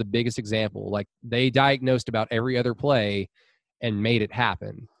Texas game's the biggest example. Like they diagnosed about every other play and made it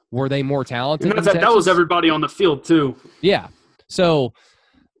happen. Were they more talented? That was everybody on the field too. Yeah. So,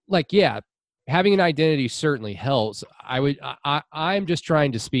 having an identity certainly helps. I'm just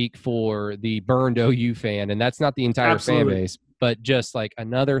trying to speak for the burned OU fan, and that's not the entire fan base, but just like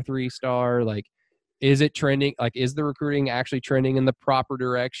another 3-star. Like, is it trending? Like, is the recruiting actually trending in the proper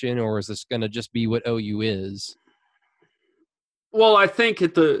direction, or is this going to just be what OU is? Well, I think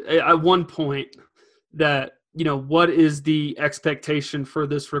at one point that, what is the expectation for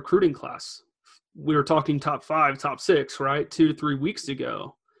this recruiting class? We were talking top 5, top 6, right? 2 to 3 weeks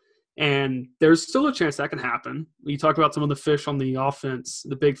ago. And there's still a chance that can happen. You talk about some of the fish on the offense,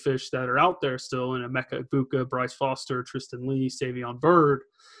 the big fish that are out there still in Emeka Egbuka, Bryce Foster, Tristan Lee, Savion Byrd.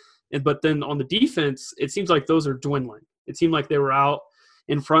 But then on the defense, it seems like those are dwindling. It seemed like they were out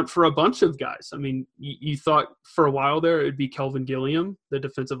in front for a bunch of guys. I mean, you thought for a while there it'd be Kelvin Gilliam, the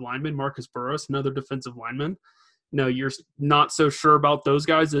defensive lineman, Marcus Burris, another defensive lineman. You're not so sure about those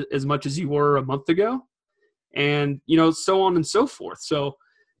guys as much as you were a month ago. And, so on and so forth. So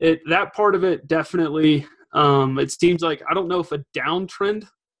that part of it definitely, it seems like, I don't know if a downtrend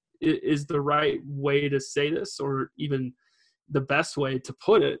is the right way to say this or even the best way to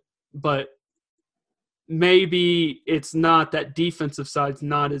put it, but maybe it's not that defensive side's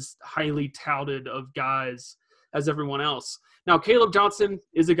not as highly touted of guys as everyone else. Now, Caleb Johnson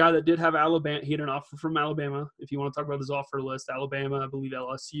is a guy that did have Alabama. He had an offer from Alabama. If you want to talk about his offer list, Alabama, I believe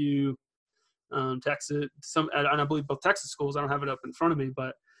LSU, Texas, and I believe both Texas schools. I don't have it up in front of me,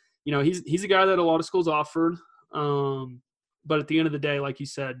 but he's a guy that a lot of schools offered. But at the end of the day, like you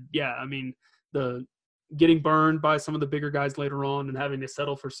said, yeah, I mean, the getting burned by some of the bigger guys later on and having to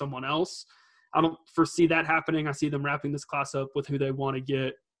settle for someone else, I don't foresee that happening. I see them wrapping this class up with who they want to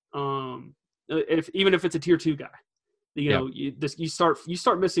get. Even if it's a tier 2 guy, you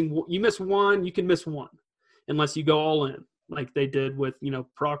start missing. You miss one, you can miss one, unless you go all in like they did with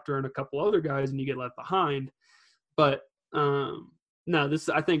Proctor and a couple other guys, and you get left behind. But no,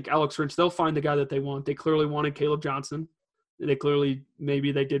 I think Alex Grinch, they'll find the guy that they want. They clearly wanted Caleb Johnson.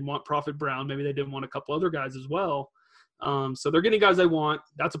 Maybe they did want Prophet Brown. Maybe they did want a couple other guys as well. So they're getting guys they want.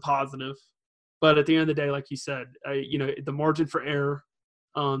 That's a positive. But at the end of the day, like you said, the margin for error,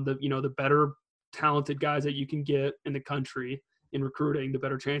 the better talented guys that you can get in the country in recruiting, the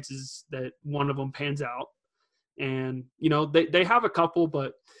better chances that one of them pans out. And, they have a couple,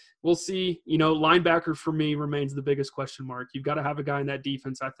 but we'll see. Linebacker for me remains the biggest question mark. You've got to have a guy in that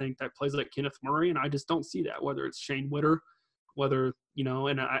defense, I think, that plays like Kenneth Murray, and I just don't see that, whether it's Shane Witter, whether,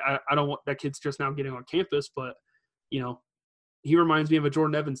 and I don't want that kid's just now getting on campus, but, he reminds me of a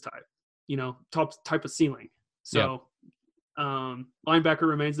Jordan Evans type, top type of ceiling. So linebacker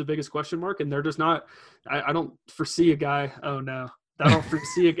remains the biggest question mark, and they're just not – I don't foresee a guy – oh, no. I don't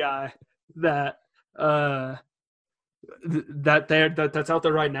foresee a guy that that's out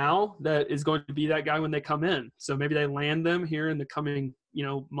there right now that is going to be that guy when they come in. So maybe they land them here in the coming,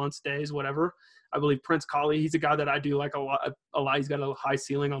 months, days, whatever. I believe Prince Collie, he's a guy that I do like a lot. He's got a high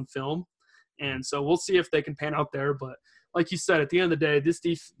ceiling on film. And so we'll see if they can pan out there. But like you said, at the end of the day,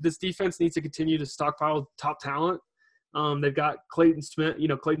 this defense needs to continue to stockpile top talent. They've got Clayton Smith,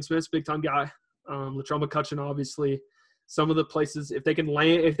 Clayton Smith's a big-time guy. Latrell McCutcheon, obviously. Some of the places, if they can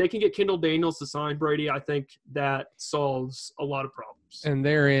get Kendall Daniels to sign Brady, I think that solves a lot of problems. And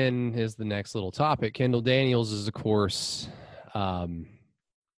therein is the next little topic. Kendall Daniels is, of course,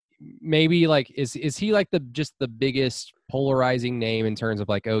 maybe like is he like the biggest polarizing name in terms of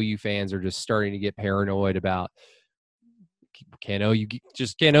like OU fans are just starting to get paranoid about can't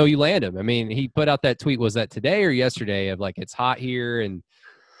OU land him. I mean, he put out that tweet, was that today or yesterday, of like it's hot here and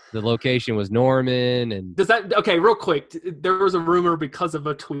the location was Norman. And does that, okay, real quick, there was a rumor because of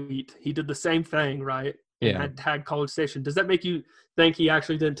a tweet. He did the same thing, right? And had tagged College Station. Does that make you think he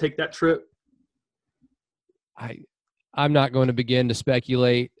actually didn't take that trip? I'm not going to begin to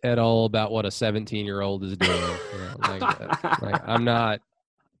speculate at all about what a 17-year-old is doing.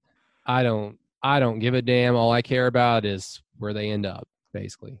 I don't give a damn. All I care about is where they end up,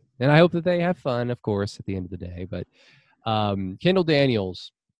 basically. And I hope that they have fun, of course, at the end of the day. But Kendall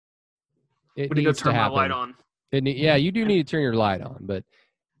Daniels, it needs to turn my light on. You do need to turn your light on. But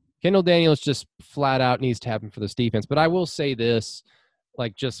Kendall Daniels just flat out needs to happen for this defense. But I will say this,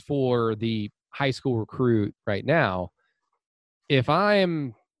 like just for the high school recruit right now, if I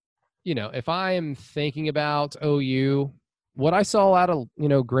am thinking about OU, what I saw out of,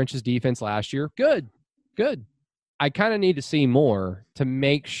 Grinch's defense last year, good. I kind of need to see more to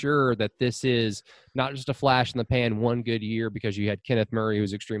make sure that this is not just a flash in the pan one good year, because you had Kenneth Murray,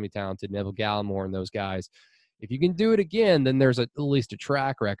 who's extremely talented, Neville Gallimore, and those guys. If you can do it again, then there's at least a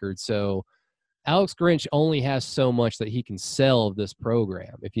track record. So Alex Grinch only has so much that he can sell of this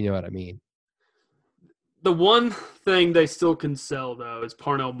program, if you know what I mean. The one thing they still can sell, though, is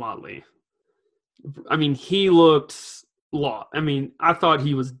Parnell Motley. I mean, he looked I thought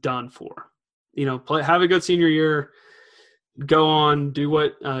he was done for. Have a good senior year, go on, do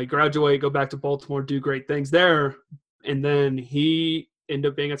what, graduate, go back to Baltimore, do great things there. And then he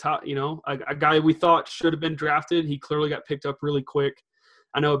ended up being a top, a guy we thought should have been drafted. He clearly got picked up really quick.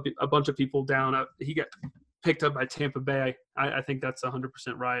 I know a bunch of people down. He got picked up by Tampa Bay. I think that's 100%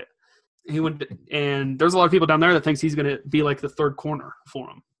 right. He went, and there's a lot of people down there that thinks he's going to be like the third corner for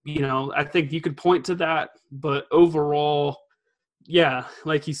him. I think you could point to that, but overall, yeah,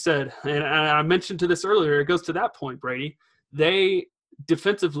 like you said, and I mentioned to this earlier, it goes to that point, Brady. They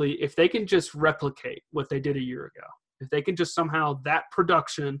defensively, if they can just replicate what they did a year ago, if they can just somehow that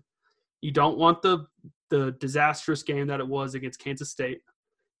production, you don't want the disastrous game that it was against Kansas State.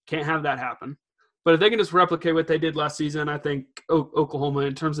 Can't have that happen. But if they can just replicate what they did last season, I think Oklahoma,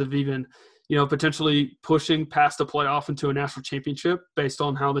 in terms of even, potentially pushing past the playoff into a national championship based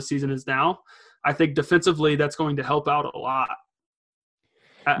on how the season is now, I think defensively that's going to help out a lot.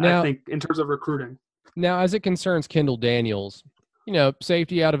 I think in terms of recruiting. Now, as it concerns Kendall Daniels,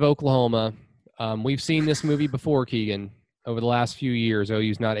 safety out of Oklahoma. We've seen this movie before, Keegan. Over the last few years,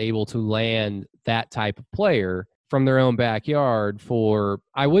 OU's not able to land that type of player from their own backyard for,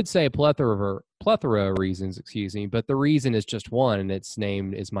 I would say, a plethora of reasons, but the reason is just one, and its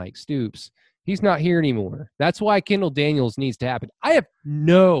name is Mike Stoops. He's not here anymore. That's why Kendall Daniels needs to happen. I have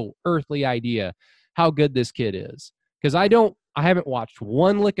no earthly idea how good this kid is, because I haven't watched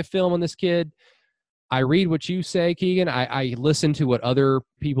one lick of film on this kid. I read what you say, Keegan. I listen to what other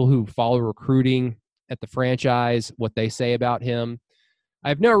people who follow recruiting at the franchise, what they say about him. I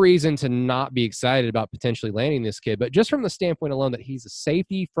have no reason to not be excited about potentially landing this kid, but just from the standpoint alone that he's a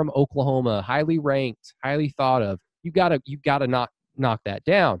safety from Oklahoma, highly ranked, highly thought of, you gotta knock that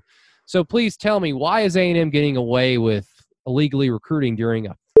down. So please tell me, why is A&M getting away with illegally recruiting during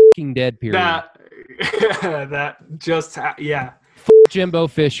a fucking dead period? Yeah. Jimbo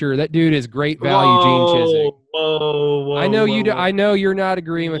Fisher, that dude is great value. Gene Chizik. Whoa, I know you. I know you're not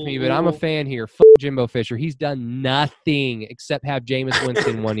agreeing with me, but I'm a fan here. Jimbo Fisher. He's done nothing except have Jameis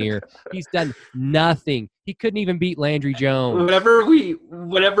Winston one year. He's done nothing. He couldn't even beat Landry Jones. Whenever we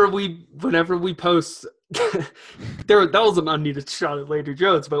post that was an unneeded shot at Landry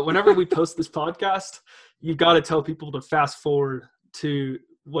Jones. But whenever we post this podcast, you got to tell people to fast forward to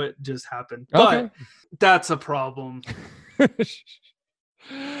what just happened. Okay. But that's a problem.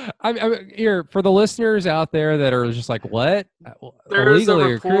 I'm here for the listeners out there that are just like, what? There's a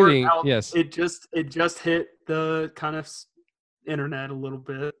Illegally report recruiting? out, Yes. It just hit the kind of internet a little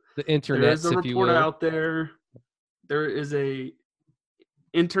bit. The internet. There's a report out there. There is a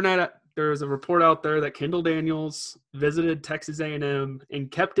report out there that Kendall Daniels visited Texas A&M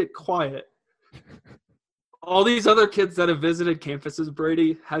and kept it quiet. All these other kids that have visited campuses,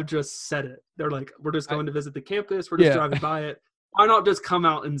 Brady, have just said it. They're like, we're just going to visit the campus. We're just driving by it. Why not just come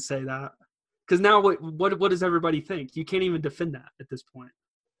out and say that? Because now what does everybody think? You can't even defend that at this point.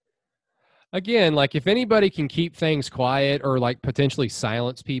 Again, like if anybody can keep things quiet or like potentially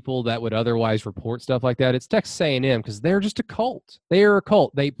silence people that would otherwise report stuff like that, it's Texas A&M because they're just a cult. They are a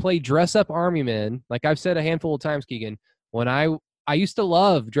cult. They play dress-up Army men. Like I've said a handful of times, Keegan, when I used to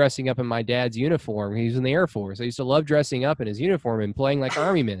love dressing up in my dad's uniform. He was in the Air Force. I used to love dressing up in his uniform and playing like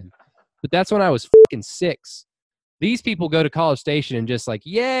Army men. But that's when I was fucking 6. These people go to College Station and just like,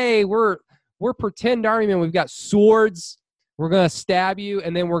 yay, we're pretend Army men. We've got swords. We're going to stab you,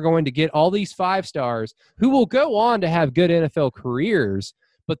 and then we're going to get all these 5 stars who will go on to have good NFL careers,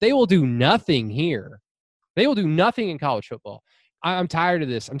 but they will do nothing here. They will do nothing in college football. I'm tired of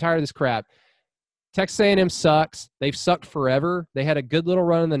this. I'm tired of this crap. Texas A&M sucks. They've sucked forever. They had a good little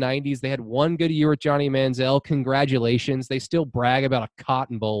run in the 90s. They had one good year with Johnny Manziel. Congratulations. They still brag about a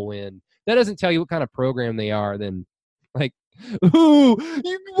Cotton Bowl win. That doesn't tell you what kind of program they are then. Like, ooh,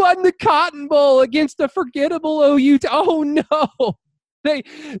 you won the Cotton Bowl against a forgettable OU. Oh, no. They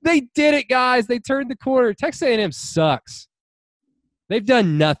did it, guys. They turned the corner. Texas A&M sucks. They've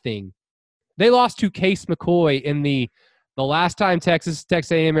done nothing. They lost to Case McCoy in the last time Texas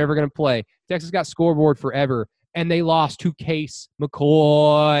A&M ever going to play. Texas got scoreboard forever, and they lost to Case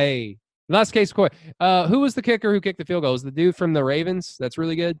McCoy. That's Case McCoy. Who was the kicker who kicked the field goal? Was the dude from the Ravens? That's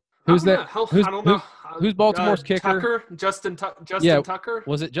really good. Who's that? I don't know. Who's Baltimore's kicker? Tucker? Justin Tucker?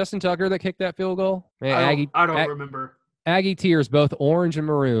 Was it Justin Tucker that kicked that field goal? Man, I don't remember. Aggie tears, both orange and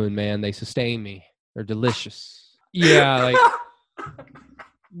maroon, man. They sustain me. They're delicious. Yeah, like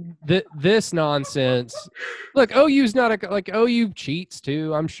this nonsense. Look, OU's not OU cheats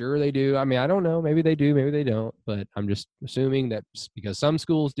too. I'm sure they do. I mean, I don't know. Maybe they do. Maybe they don't. But I'm just assuming that because some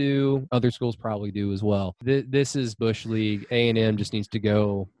schools do, other schools probably do as well. This is Bush League. A&M just needs to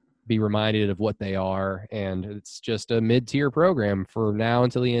go be reminded of what they are, and it's just a mid-tier program for now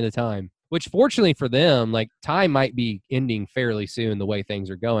until the end of time, which fortunately for them, like time might be ending fairly soon the way things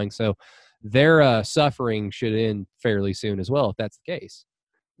are going, so their suffering should end fairly soon as well if that's the case.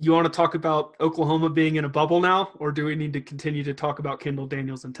 You want to talk about Oklahoma being in a bubble now, or do we need to continue to talk about Kendall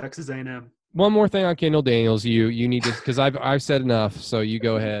Daniels and Texas A&M? One more thing on Kendall Daniels, you need to, because I've said enough, so you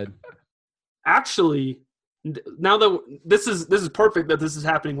go ahead. Actually, now that this is perfect that this is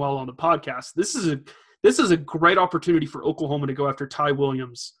happening while on the podcast. This is a great opportunity for Oklahoma to go after Ty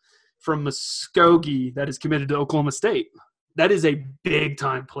Williams from Muskogee that is committed to Oklahoma State. That is a big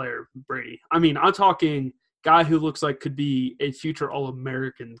time player, Brady. I mean, I'm talking guy who looks like could be a future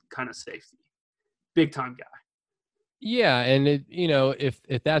All-American kind of safety. Big time guy. Yeah, and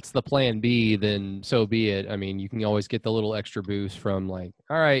if that's the plan B, then so be it. I mean, you can always get the little extra boost from like,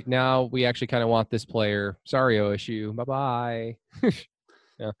 all right, now we actually kind of want this player. Sorry, OSU. Bye-bye.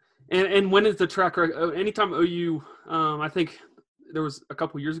 Yeah. And when is the track record? Anytime OU, I think there was a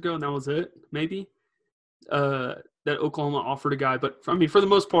couple years ago, and that was it, maybe, that Oklahoma offered a guy. But, I mean, for the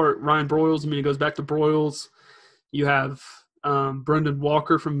most part, Ryan Broyles, I mean, it goes back to Broyles. You have Brendan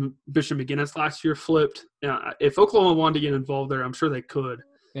Walker from Bishop McGuinness last year flipped. Yeah, if Oklahoma wanted to get involved there, I'm sure they could.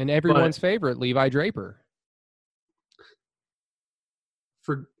 And everyone's favorite, Levi Draper.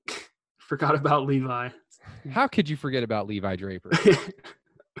 Forgot about Levi. How could you forget about Levi Draper?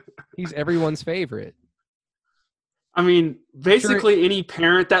 He's everyone's favorite. I mean, basically any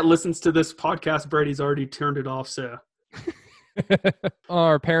parent that listens to this podcast, Brady's already turned it off. So,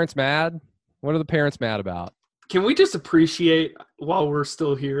 are parents mad? What are the parents mad about? Can we just appreciate while we're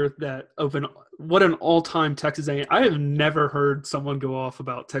still here that what an all-time Texas A&M? I have never heard someone go off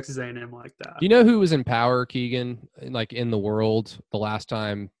about Texas A&M like that. Do you know who was in power, Keegan, like in the world the last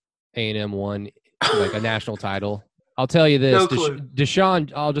time A&M won like a national title? I'll tell you this. No clue.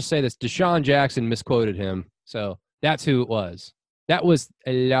 I'll just say this. Deshaun Jackson misquoted him. So that's who it was. That was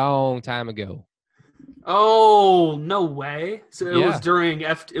a long time ago. Oh, no way. So it was during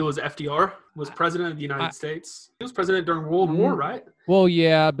it was FDR was president of the United States. He was president during World War, right? Well,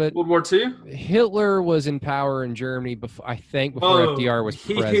 yeah, but World War II? Hitler was in power in Germany before FDR was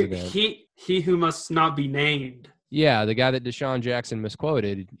president. He who must not be named. Yeah, the guy that Deshaun Jackson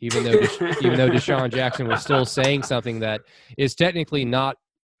misquoted, even though Deshaun Jackson was still saying something that is technically not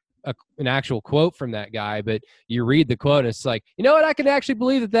an actual quote from that guy, but you read the quote and it's like, you know what? I can actually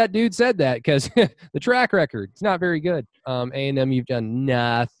believe that dude said that because the track record, it's not very good. A&M, you've done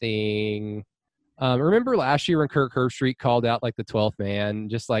nothing. Remember last year when Kirk Herbstreit called out like the 12th man?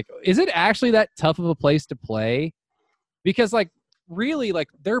 Just like, is it actually that tough of a place to play? Because like really like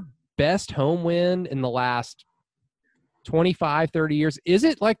their best home win in the last 25, 30 years. Is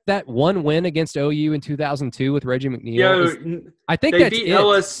it like that one win against OU in 2002 with Reggie McNeil? I think they that's beat it.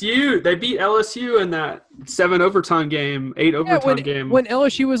 LSU. They beat LSU in that 8 overtime game. When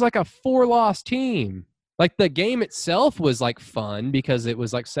LSU was like a 4-loss team. Like the game itself was like fun because it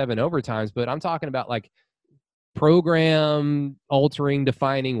was like 7 overtimes, but I'm talking about like program altering,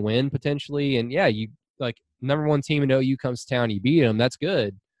 defining win potentially. And yeah, you like number one team in OU comes to town, you beat them. That's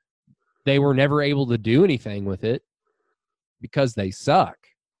good. They were never able to do anything with it because they suck.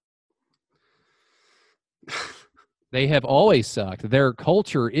 They have always sucked. Their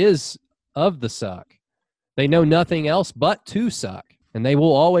culture is of the suck. They know nothing else but to suck, and they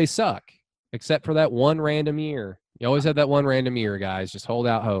will always suck, except for that one random year. You always have that one random year, guys. Just hold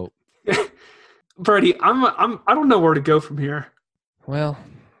out hope. Brady, I don't know where to go from here. Well,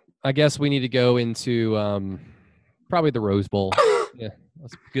 I guess we need to go into probably the Rose Bowl. Yeah,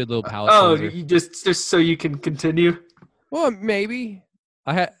 that's a good little palate cleanser. You just so you can continue. Well, maybe.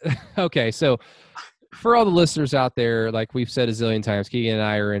 Okay, so for all the listeners out there, like we've said a zillion times, Keegan and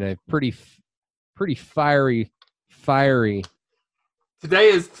I are in a pretty fiery. Today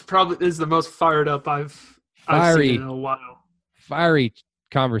is the most fired up I've seen in a while. Fiery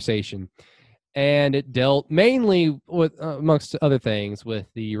conversation, and it dealt mainly with, amongst other things, with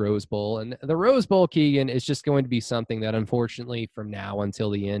the Rose Bowl. And the Rose Bowl, Keegan, is just going to be something that, unfortunately, from now until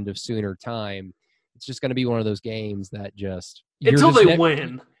the end of sooner time, it's just going to be one of those games that just until they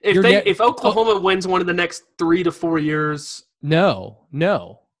win. If Oklahoma wins one of the next 3 to 4 years, no.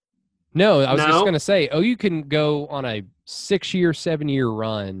 I was just going to say, you can go on a 6-year, 7-year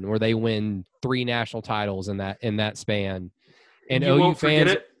run where they win 3 national titles in that span, and you OU won't fans,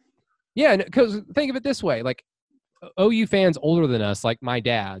 forget it. Yeah, because think of it this way: like OU fans older than us, like my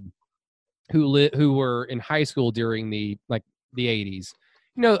dad, who were in high school during the 80s.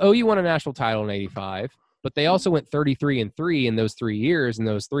 You know, OU won a national title in '85, but they also went 33-3 in those 3 years, and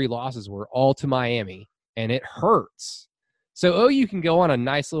those 3 losses were all to Miami, and it hurts. So OU can go on a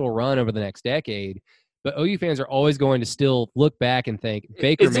nice little run over the next decade, but OU fans are always going to still look back and think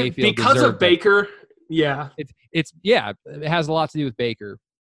Baker Mayfield because of Baker. Yeah, it has a lot to do with Baker.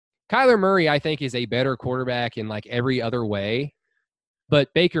 Kyler Murray, I think, is a better quarterback in like every other way, but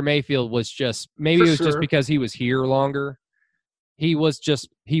Baker Mayfield was just just because he was here longer. He was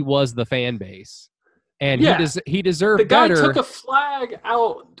the fan base, and he deserved better. The guy took a flag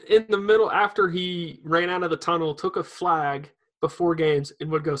out in the middle after he ran out of the tunnel, took a flag before games,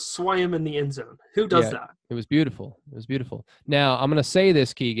 and would go swam in the end zone. Who does that? It was beautiful. Now, I'm going to say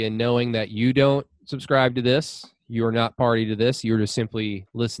this, Keegan, knowing that you don't subscribe to this. You are not party to this. You're just simply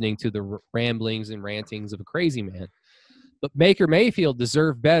listening to the ramblings and rantings of a crazy man. But Baker Mayfield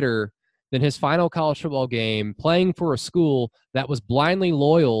deserved better than his final college football game playing for a school that was blindly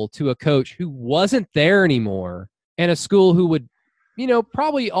loyal to a coach who wasn't there anymore, and a school who would,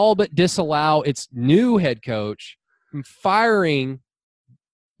 probably all but disallow its new head coach from firing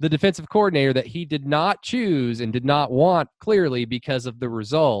the defensive coordinator that he did not choose and did not want, clearly, because of the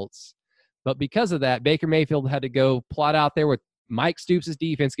results. But because of that, Baker Mayfield had to go plot out there with Mike Stoops'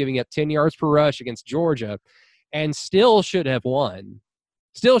 defense giving up 10 yards per rush against Georgia, and still should have won.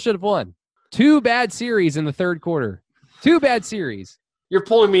 2 bad series in the third quarter. 2 bad series. You're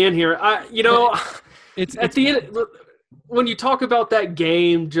pulling me in here. It's at the end when you talk about that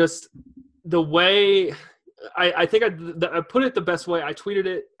game, just the way I think I put it the best way. I tweeted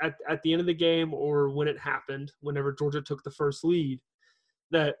it at the end of the game or when it happened, whenever Georgia took the first lead,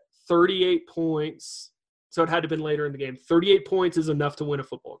 that 38 points. So it had to have been later in the game. 38 points is enough to win a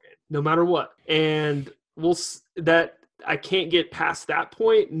football game, no matter what. And I can't get past that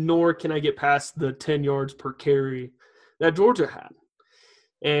point, nor can I get past the 10 yards per carry that Georgia had.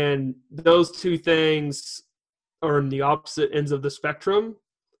 And those two things are in the opposite ends of the spectrum.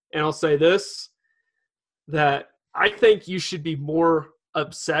 And I'll say this, that I think you should be more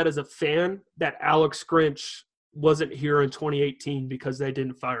upset as a fan that Alex Grinch wasn't here in 2018 because they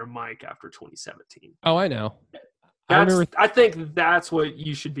didn't fire Mike after 2017. Oh, I know. I think that's what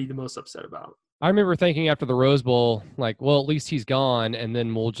you should be the most upset about. I remember thinking after the Rose Bowl, like, well, at least he's gone, and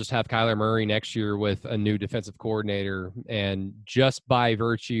then we'll just have Kyler Murray next year with a new defensive coordinator. And just by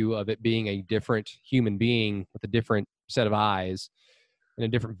virtue of it being a different human being with a different set of eyes and a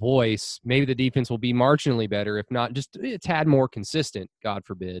different voice, maybe the defense will be marginally better, if not just a tad more consistent, God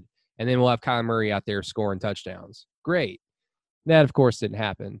forbid. And then we'll have Kyler Murray out there scoring touchdowns. Great. That, of course, didn't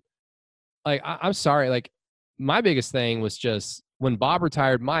happen. Like, I'm sorry. Like, my biggest thing was just when Bob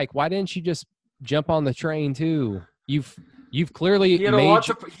retired Mike, why didn't you just jump on the train too? You've clearly he had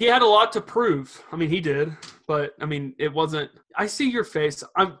a lot to prove. I mean, he did, but I mean, it wasn't. I see your face.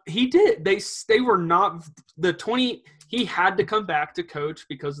 He did. They were not the 20. He had to come back to coach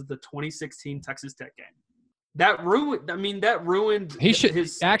because of the 2016 Texas Tech game. That ruined. I mean, that ruined. He should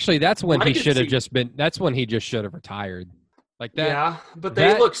actually. That's when legacy. He should have just been. That's when he just should have retired. Like that. Yeah, but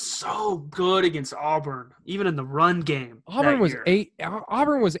they looked so good against Auburn, even in the run game. Auburn was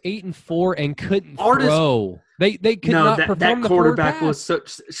 8-4 and couldn't throw. They could not perform. That the quarterback was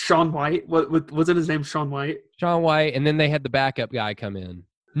such Sean White. What wasn't his name? Sean White. Sean White, and then they had the backup guy come in.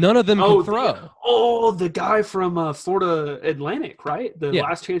 None of them could throw. The guy from Florida Atlantic, right? The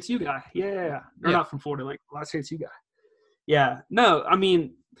Last Chance U guy. Yeah. Or not from Florida Atlantic. Last Chance U guy. Yeah. No, I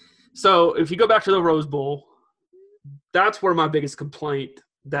mean, so if you go back to the Rose Bowl, that's where my biggest complaint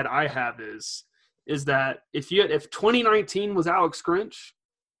that I have is that if 2019 was Alex Grinch,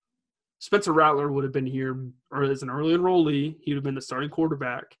 Spencer Rattler would have been here or as an early enrollee. He would have been the starting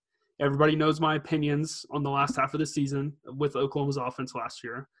quarterback. Everybody knows my opinions on the last half of the season with Oklahoma's offense last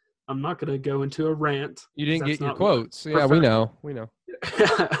year. I'm not going to go into a rant. You didn't get your quotes. Yeah, we know.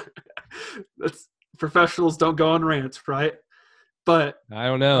 That's, professionals don't go on rants, right? But I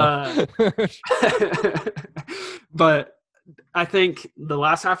don't know. But I think the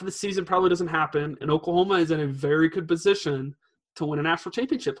last half of the season probably doesn't happen, and Oklahoma is in a very good position to win a national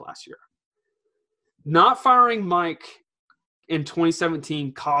championship last year. Not firing Mike in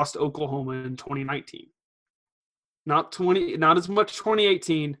 2017 cost Oklahoma in 2019. Not as much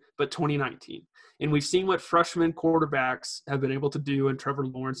 2018, but 2019. And we've seen what freshman quarterbacks have been able to do in Trevor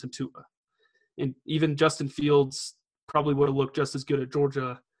Lawrence and Tua. And even Justin Fields probably would have looked just as good at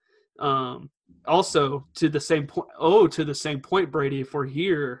Georgia. Also, to the same point, Brady, if we're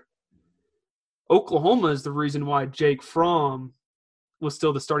here, Oklahoma is the reason why Jake Fromm was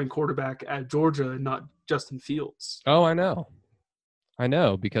still the starting quarterback at Georgia and not Justin Fields. Oh, I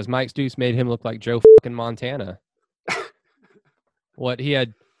know, because Mike Stoops made him look like Joe fucking Montana. He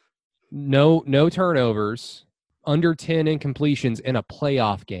had no turnovers, under 10 incompletions in a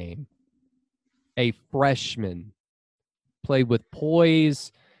playoff game. A freshman played with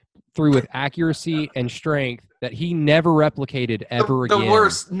poise, threw with accuracy and strength that he never replicated ever again. The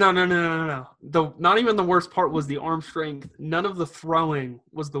worst, no. Not even the worst part was the arm strength. None of the throwing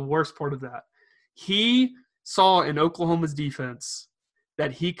was the worst part of that. He saw in Oklahoma's defense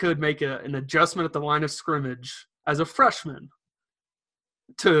that he could make an adjustment at the line of scrimmage as a freshman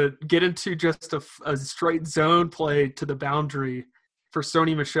to get into just a straight zone play to the boundary for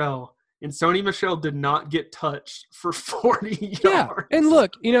Sony Michel. And Sony Michel did not get touched for 40 yards. Yeah, and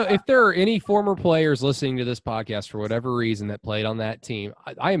look, if there are any former players listening to this podcast for whatever reason that played on that team,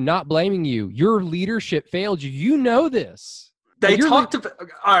 I am not blaming you. Your leadership failed you. You know this. They talked about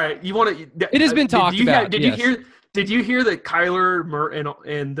 – all right, you want to – It has been talked about, Did you hear that Kyler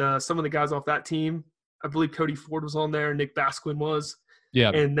and some of the guys off that team, I believe Cody Ford was on there, Nick Basquin was. Yeah.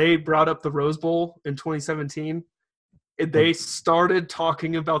 And they brought up the Rose Bowl in 2017. They started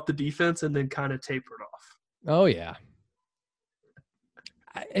talking about the defense and then kind of tapered off. Oh, yeah.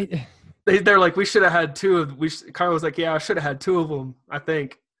 They're like, we should have had two of – Kyle was like, yeah, I should have had two of them, I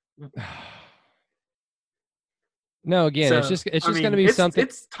think. No, again, it's just going to be something –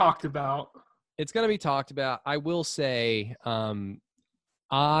 It's talked about. It's going to be talked about. I will say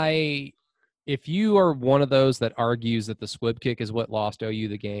if you are one of those that argues that the squib kick is what lost OU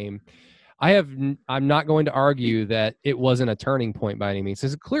the game – I'm not going to argue that it wasn't a turning point by any means,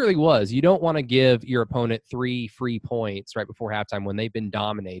 because it clearly was. You don't want to give your opponent 3 free points right before halftime when they've been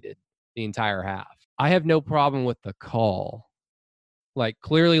dominated the entire half. I have no problem with the call. Like,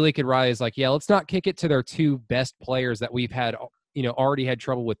 clearly Lincoln Riley is like, yeah, let's not kick it to their 2 best players that we've had, already had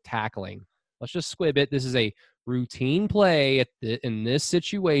trouble with tackling. Let's just squib it. This is a routine play in this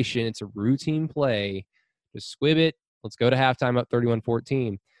situation. It's a routine play. Just squib it. Let's go to halftime up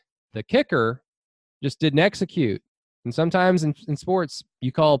 31-14. The kicker just didn't execute. And sometimes in sports,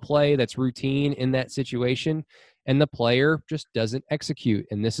 you call a play that's routine in that situation, and the player just doesn't execute.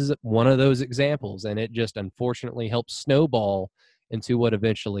 And this is one of those examples, and it just unfortunately helped snowball into what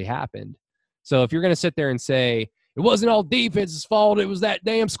eventually happened. So if you're going to sit there and say, it wasn't all defense's fault. It was that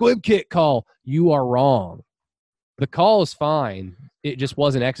damn squib kick call. You are wrong. The call is fine. It just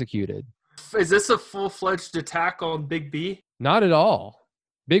wasn't executed. Is this a full-fledged attack on Big B? Not at all.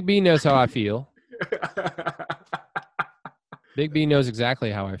 Big B knows how I feel. Big B knows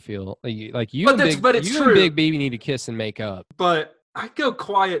exactly how I feel. Like you, and Big B need to kiss and make up. But I go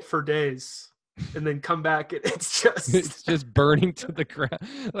quiet for days and then come back and it's just burning to the ground.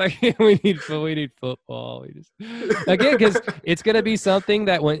 Like we need football. Again, because it's gonna be something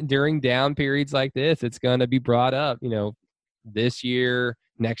that went during down periods like this. It's gonna be brought up. This year,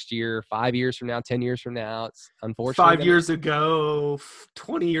 next year, 5 years from now, 10 years from now. It's unfortunately 5 years ago,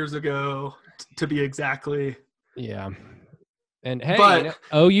 20 years ago, to be exactly. Yeah. And hey,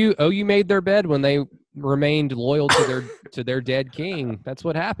 OU made their bed when they remained loyal to their dead king. That's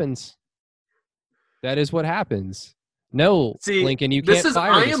what happens. That is what happens. No, see, Lincoln, you can't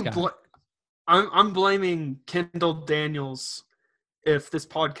fire this guy. I'm blaming Kendall Daniels if this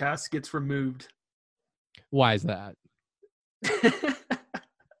podcast gets removed. Why is that?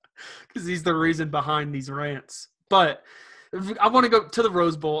 Because he's the reason behind these rants. But I want to go to the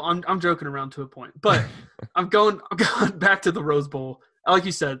Rose Bowl. I'm joking around to a point, but I'm going back to the Rose Bowl. Like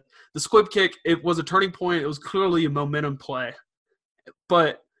you said, the squib kick, it was a turning point. It was clearly a momentum play.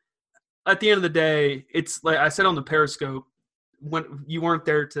 But at the end of the day, it's like I said on the Periscope, when you weren't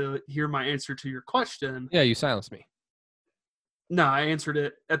there to hear my answer to your question. Yeah, you silenced me. No, I answered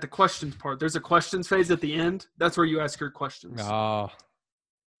it at the questions part. There's a questions phase at the end. That's where you ask your questions. Oh.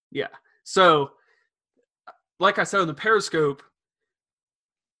 Yeah. So, like I said on the Periscope,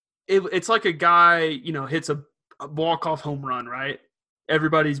 it's like a guy, hits a walk-off home run, right?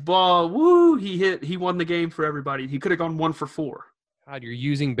 Everybody's ball, woo, he won the game for everybody. He could have gone 1 for 4. God, you're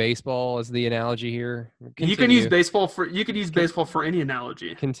using baseball as the analogy here. Continue. You can use baseball for any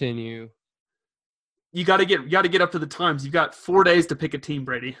analogy. Continue. You got to get up to the times. You've got 4 days to pick a team,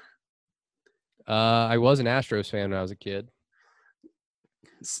 Brady. I was an Astros fan when I was a kid.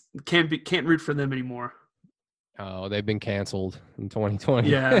 Can't root for them anymore. Oh, they've been canceled in 2020.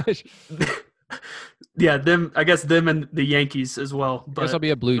 Yeah. Yeah, I guess them and the Yankees as well. But I guess I'll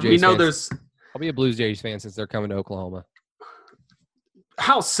be a Blue Jays fan. I'll be a Blue Jays fan since they're coming to Oklahoma.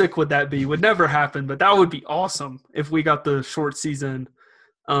 How sick would that be? Would never happen, but that would be awesome if we got the short season.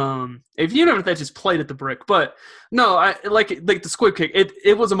 If that just played at the brick. But no, I like the squib kick.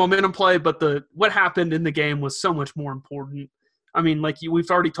 It was a momentum play, but what happened in the game was so much more important. I mean,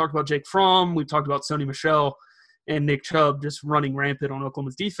 we've already talked about Jake Fromm, we've talked about Sony Michel and Nick Chubb just running rampant on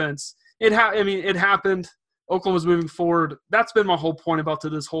Oklahoma's defense. It happened. Oklahoma's moving forward. That's been my whole point about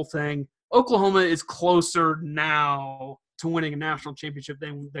this whole thing. Oklahoma is closer now to winning a national championship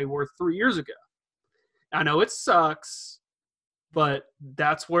than they were 3 years ago. I know it sucks, but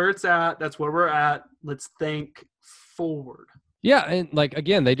that's where it's at. That's where we're at. Let's think forward. Yeah, and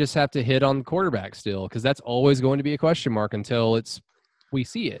again, they just have to hit on the quarterback still, because that's always going to be a question mark until we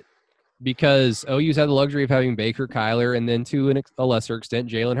see it. Because OU's had the luxury of having Baker, Kyler, and then to a lesser extent,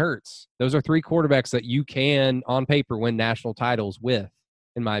 Jalen Hurts. Those are 3 quarterbacks that you can, on paper, win national titles with,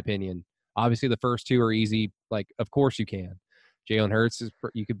 in my opinion. Obviously, the first 2 are easy. Of course you can. Jalen Hurts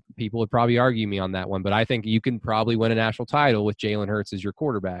people would probably argue me on that one, but I think you can probably win a national title with Jalen Hurts as your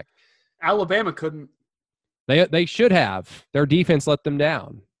quarterback. Alabama couldn't. They should have. Their defense let them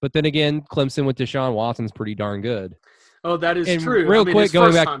down. But then again, Clemson with Deshaun Watson's pretty darn good. Oh, that is true.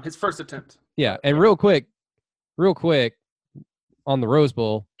 His first attempt. Yeah, and real quick, on the Rose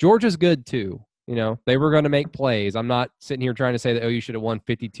Bowl, Georgia's good too. They were going to make plays. I'm not sitting here trying to say that OU should have won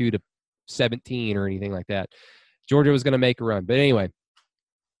 52-17 or anything like that. Georgia was going to make a run. But anyway,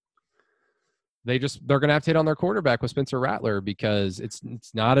 they're going to have to hit on their quarterback with Spencer Rattler, because it's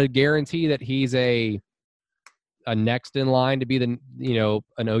not a guarantee that he's a next in line to be an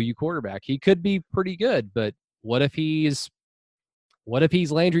OU quarterback. He could be pretty good, but what if he's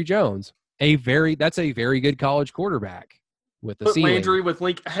Landry Jones? That's a very good college quarterback with a ceiling.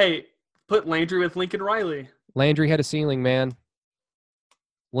 Put Landry with Lincoln Riley. Landry had a ceiling, man.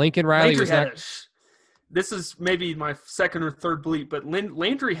 Lincoln Riley this is maybe my second or third bleep, but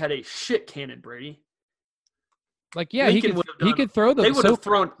Landry had a shit cannon, Brady. He could throw them. They would have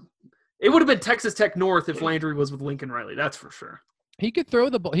thrown. It would have been Texas Tech North if Landry was with Lincoln Riley. That's for sure. He could throw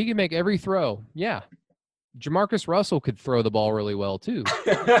the ball. He could make every throw. Yeah. Jamarcus Russell could throw the ball really well too.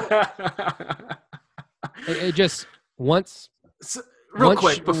 It just once. Real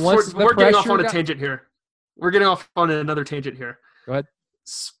quick, before we're getting off on a tangent here. We're getting off on another tangent here. Go ahead.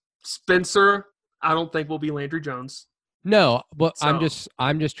 Spencer, I don't think will be Landry Jones. No, but I'm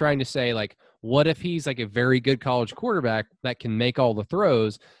just trying to say, what if he's a very good college quarterback that can make all the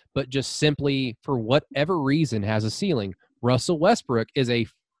throws, but just simply for whatever reason has a ceiling. Russell Westbrook is a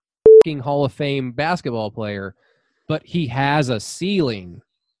fucking Hall of Fame basketball player, but he has a ceiling.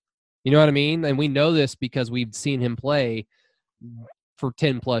 You know what I mean? And we know this because we've seen him play for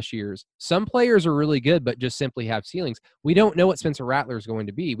 10 plus years. Some players are really good, but just simply have ceilings. We don't know what Spencer Rattler is going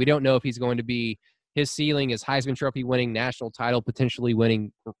to be. We don't know if he's going to be, his ceiling is Heisman Trophy winning, national title, potentially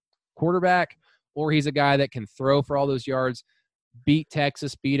winning quarterback, or he's a guy that can throw for all those yards, beat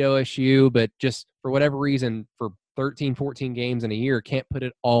Texas, beat OSU, but just for whatever reason, for 13, 14 games in a year, can't put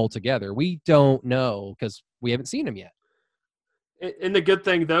it all together. We don't know because we haven't seen him yet. And the good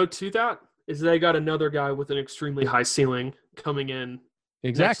thing, though, to that is they got another guy with an extremely high ceiling coming in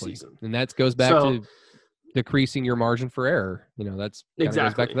exactly next season. And that goes back to decreasing your margin for error. That's exactly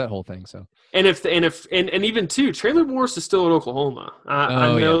goes back to that whole thing. So and even too, Chandler Morris is still at Oklahoma. I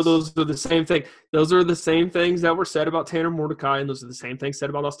know yes. Those are the same thing. Those are the same things that were said about Tanner Mordecai, and those are the same things said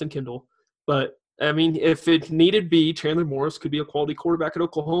about Austin Kendall. But I mean, if it needed be, Chandler Morris could be a quality quarterback at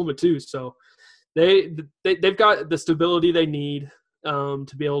Oklahoma too. So they've got the stability they need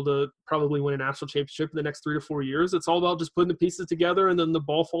to be able to probably win a national championship in the next 3 to 4 years. It's all about just putting the pieces together and then the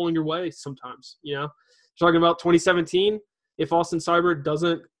ball falling your way sometimes. Talking about 2017, if Austin Seibert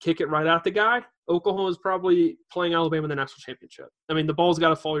doesn't kick it right at the guy, Oklahoma is probably playing Alabama in the national championship. I mean, the ball's got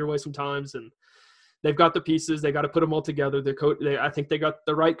to fall your way sometimes, and they've got the pieces. They got to put them all together. I think they got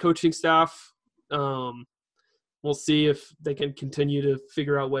the right coaching staff. We'll see if they can continue to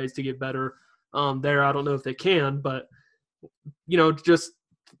figure out ways to get better there. I don't know if they can, but just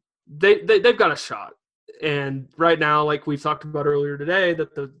they've got a shot. And right now, like we've talked about earlier today,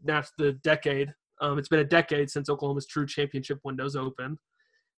 that the decade. It's been a decade since Oklahoma's true championship window's open,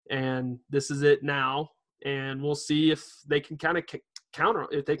 and this is it now. And we'll see if they can kind of counter,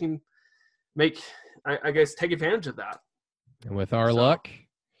 if they can make, I guess, take advantage of that. And with our luck,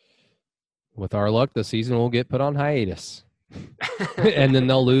 the season will get put on hiatus. And then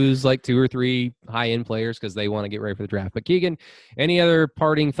they'll lose like 2 or 3 high-end players because they want to get ready for the draft. But Keegan, any other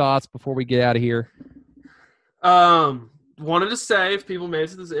parting thoughts before we get out of here? Wanted to say, if people made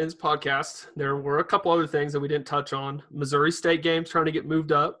it to this podcast, there were a couple other things that we didn't touch on. Missouri State games trying to get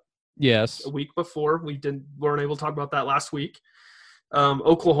moved up. Yes. A week before. Weren't able to talk about that last week.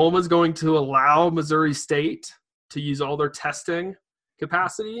 Oklahoma is going to allow Missouri State to use all their testing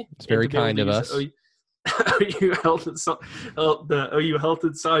capacity. It's very kind of us. the OU Health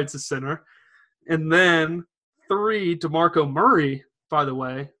and Sciences Center. And then 3, DeMarco Murray, by the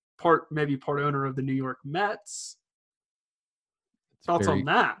way, part owner of the New York Mets. Thoughts on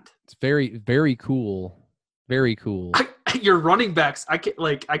that? It's very, very cool. Very cool. Your running backs, I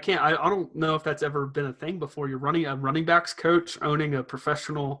don't know if that's ever been a thing before. You're running a running backs coach owning a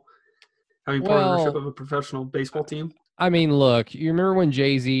professional, part ownership of a professional baseball team. I mean, look, you remember when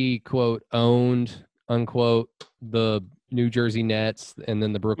Jay-Z, quote, owned, unquote, the New Jersey Nets and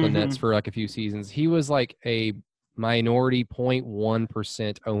then the Brooklyn Nets for like a few seasons? He was like a minority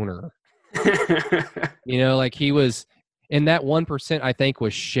 0.1% owner. Like he was, and that 1%, I think,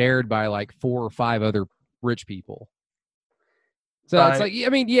 was shared by like 4 or 5 other rich people. So It's like, I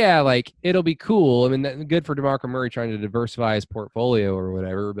mean, yeah, like it'll be cool. I mean, good for DeMarco Murray trying to diversify his portfolio or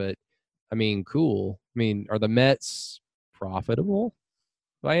whatever, but I mean, cool. I mean, are the Mets profitable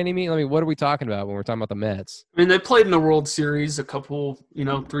by any means? I mean, what are we talking about when we're talking about the Mets? I mean, they played in the World Series a couple,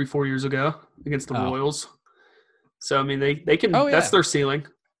 3-4 years ago against the Royals. So, I mean, they can, that's their ceiling.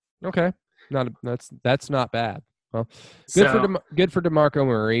 Okay. That's not bad. Well, good for DeMarco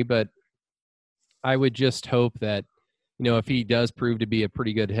Murray, but I would just hope that, if he does prove to be a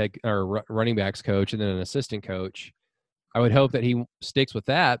pretty good head or running backs coach and then an assistant coach, I would hope that he sticks with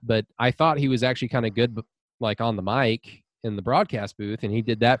that. But I thought he was actually kind of good, like on the mic in the broadcast booth, and he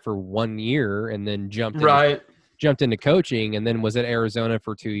did that for 1 year and then jumped into coaching, and then was at Arizona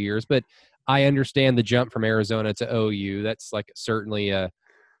for 2 years. But I understand the jump from Arizona to OU. That's like certainly a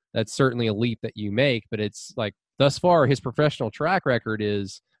leap that you make, but it's like thus far his professional track record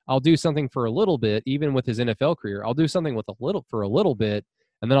is, I'll do something for a little bit, even with his NFL career. I'll do something for a little bit,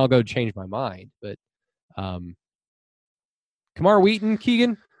 and then I'll go change my mind. But Kamar Wheaton,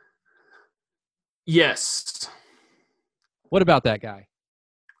 Keegan? Yes. What about that guy?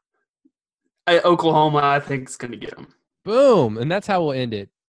 Oklahoma, I think, is going to get him. Boom. And that's how we'll end it.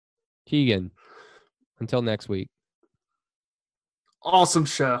 Keegan, until next week. Awesome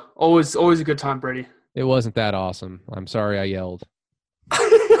show. Always a good time, Brady. It wasn't that awesome. I'm sorry I yelled.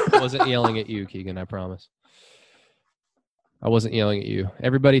 I wasn't yelling at you, Keegan, I promise. I wasn't yelling at you.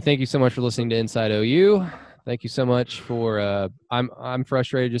 Everybody, thank you so much for listening to Inside OU. Thank you so much for I'm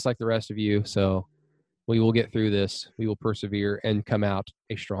frustrated just like the rest of you, so We will get through this. We will persevere and come out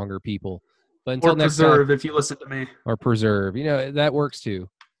a stronger people. But until Or next preserve time, if you listen to me. or preserve. That works too.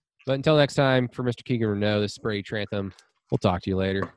 But until next time, for Mr. Keegan Renault, this is Brady Trantham. We'll talk to you later.